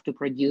enough to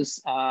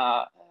produce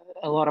a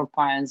lot of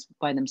pions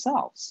by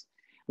themselves?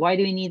 Why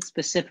do we need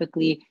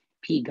specifically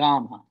P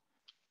gamma?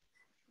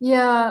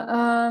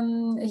 Yeah,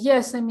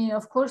 yes, I mean,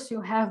 of course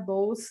you have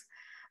both.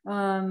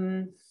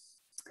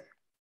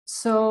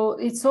 So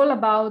it's all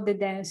about the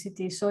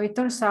density. So it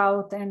turns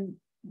out, and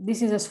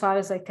this is as far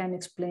as I can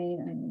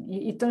explain,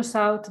 it turns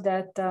out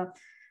that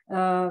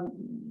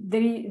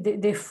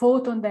the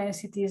photon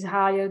density is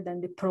higher than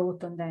the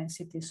proton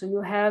density. So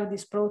you have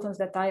these protons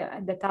that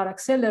are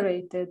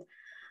accelerated,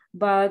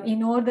 but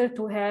in order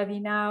to have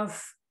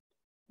enough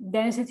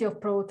density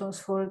of protons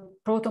for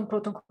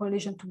proton-proton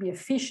collision to be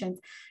efficient,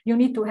 you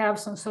need to have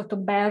some sort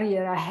of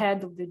barrier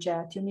ahead of the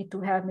jet. You need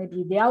to have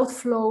maybe the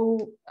outflow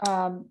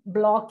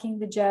blocking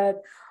the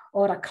jet,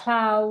 or a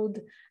cloud.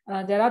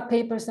 There are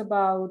papers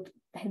about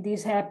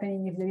this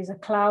happening if there is a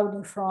cloud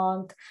in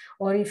front,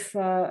 or if,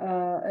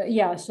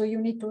 so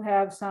you need to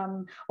have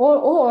some,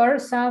 or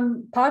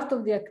some part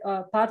of the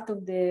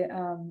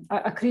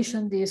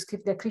accretion disk.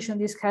 If the accretion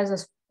disk has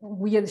a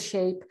weird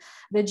shape,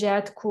 the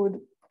jet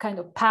could kind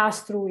of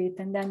pass through it,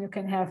 and then you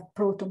can have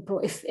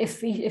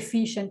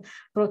efficient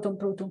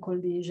proton-proton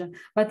collision.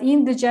 But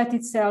in the jet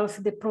itself,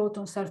 the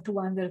protons are too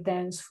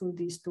underdense for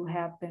this to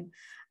happen.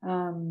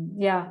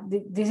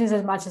 This is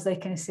as much as I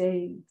can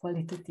say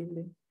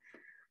qualitatively.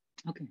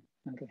 Okay,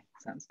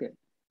 sounds good.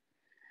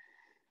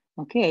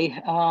 Okay,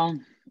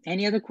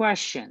 any other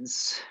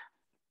questions?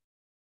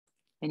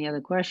 Any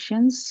other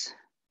questions?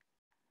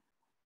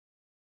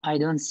 I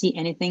don't see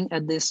anything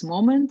at this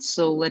moment,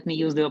 so let me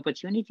use the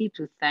opportunity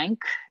to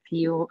thank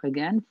you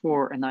again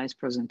for a nice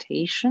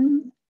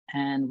presentation.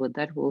 And with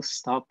that, we'll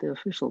stop the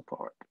official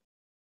part.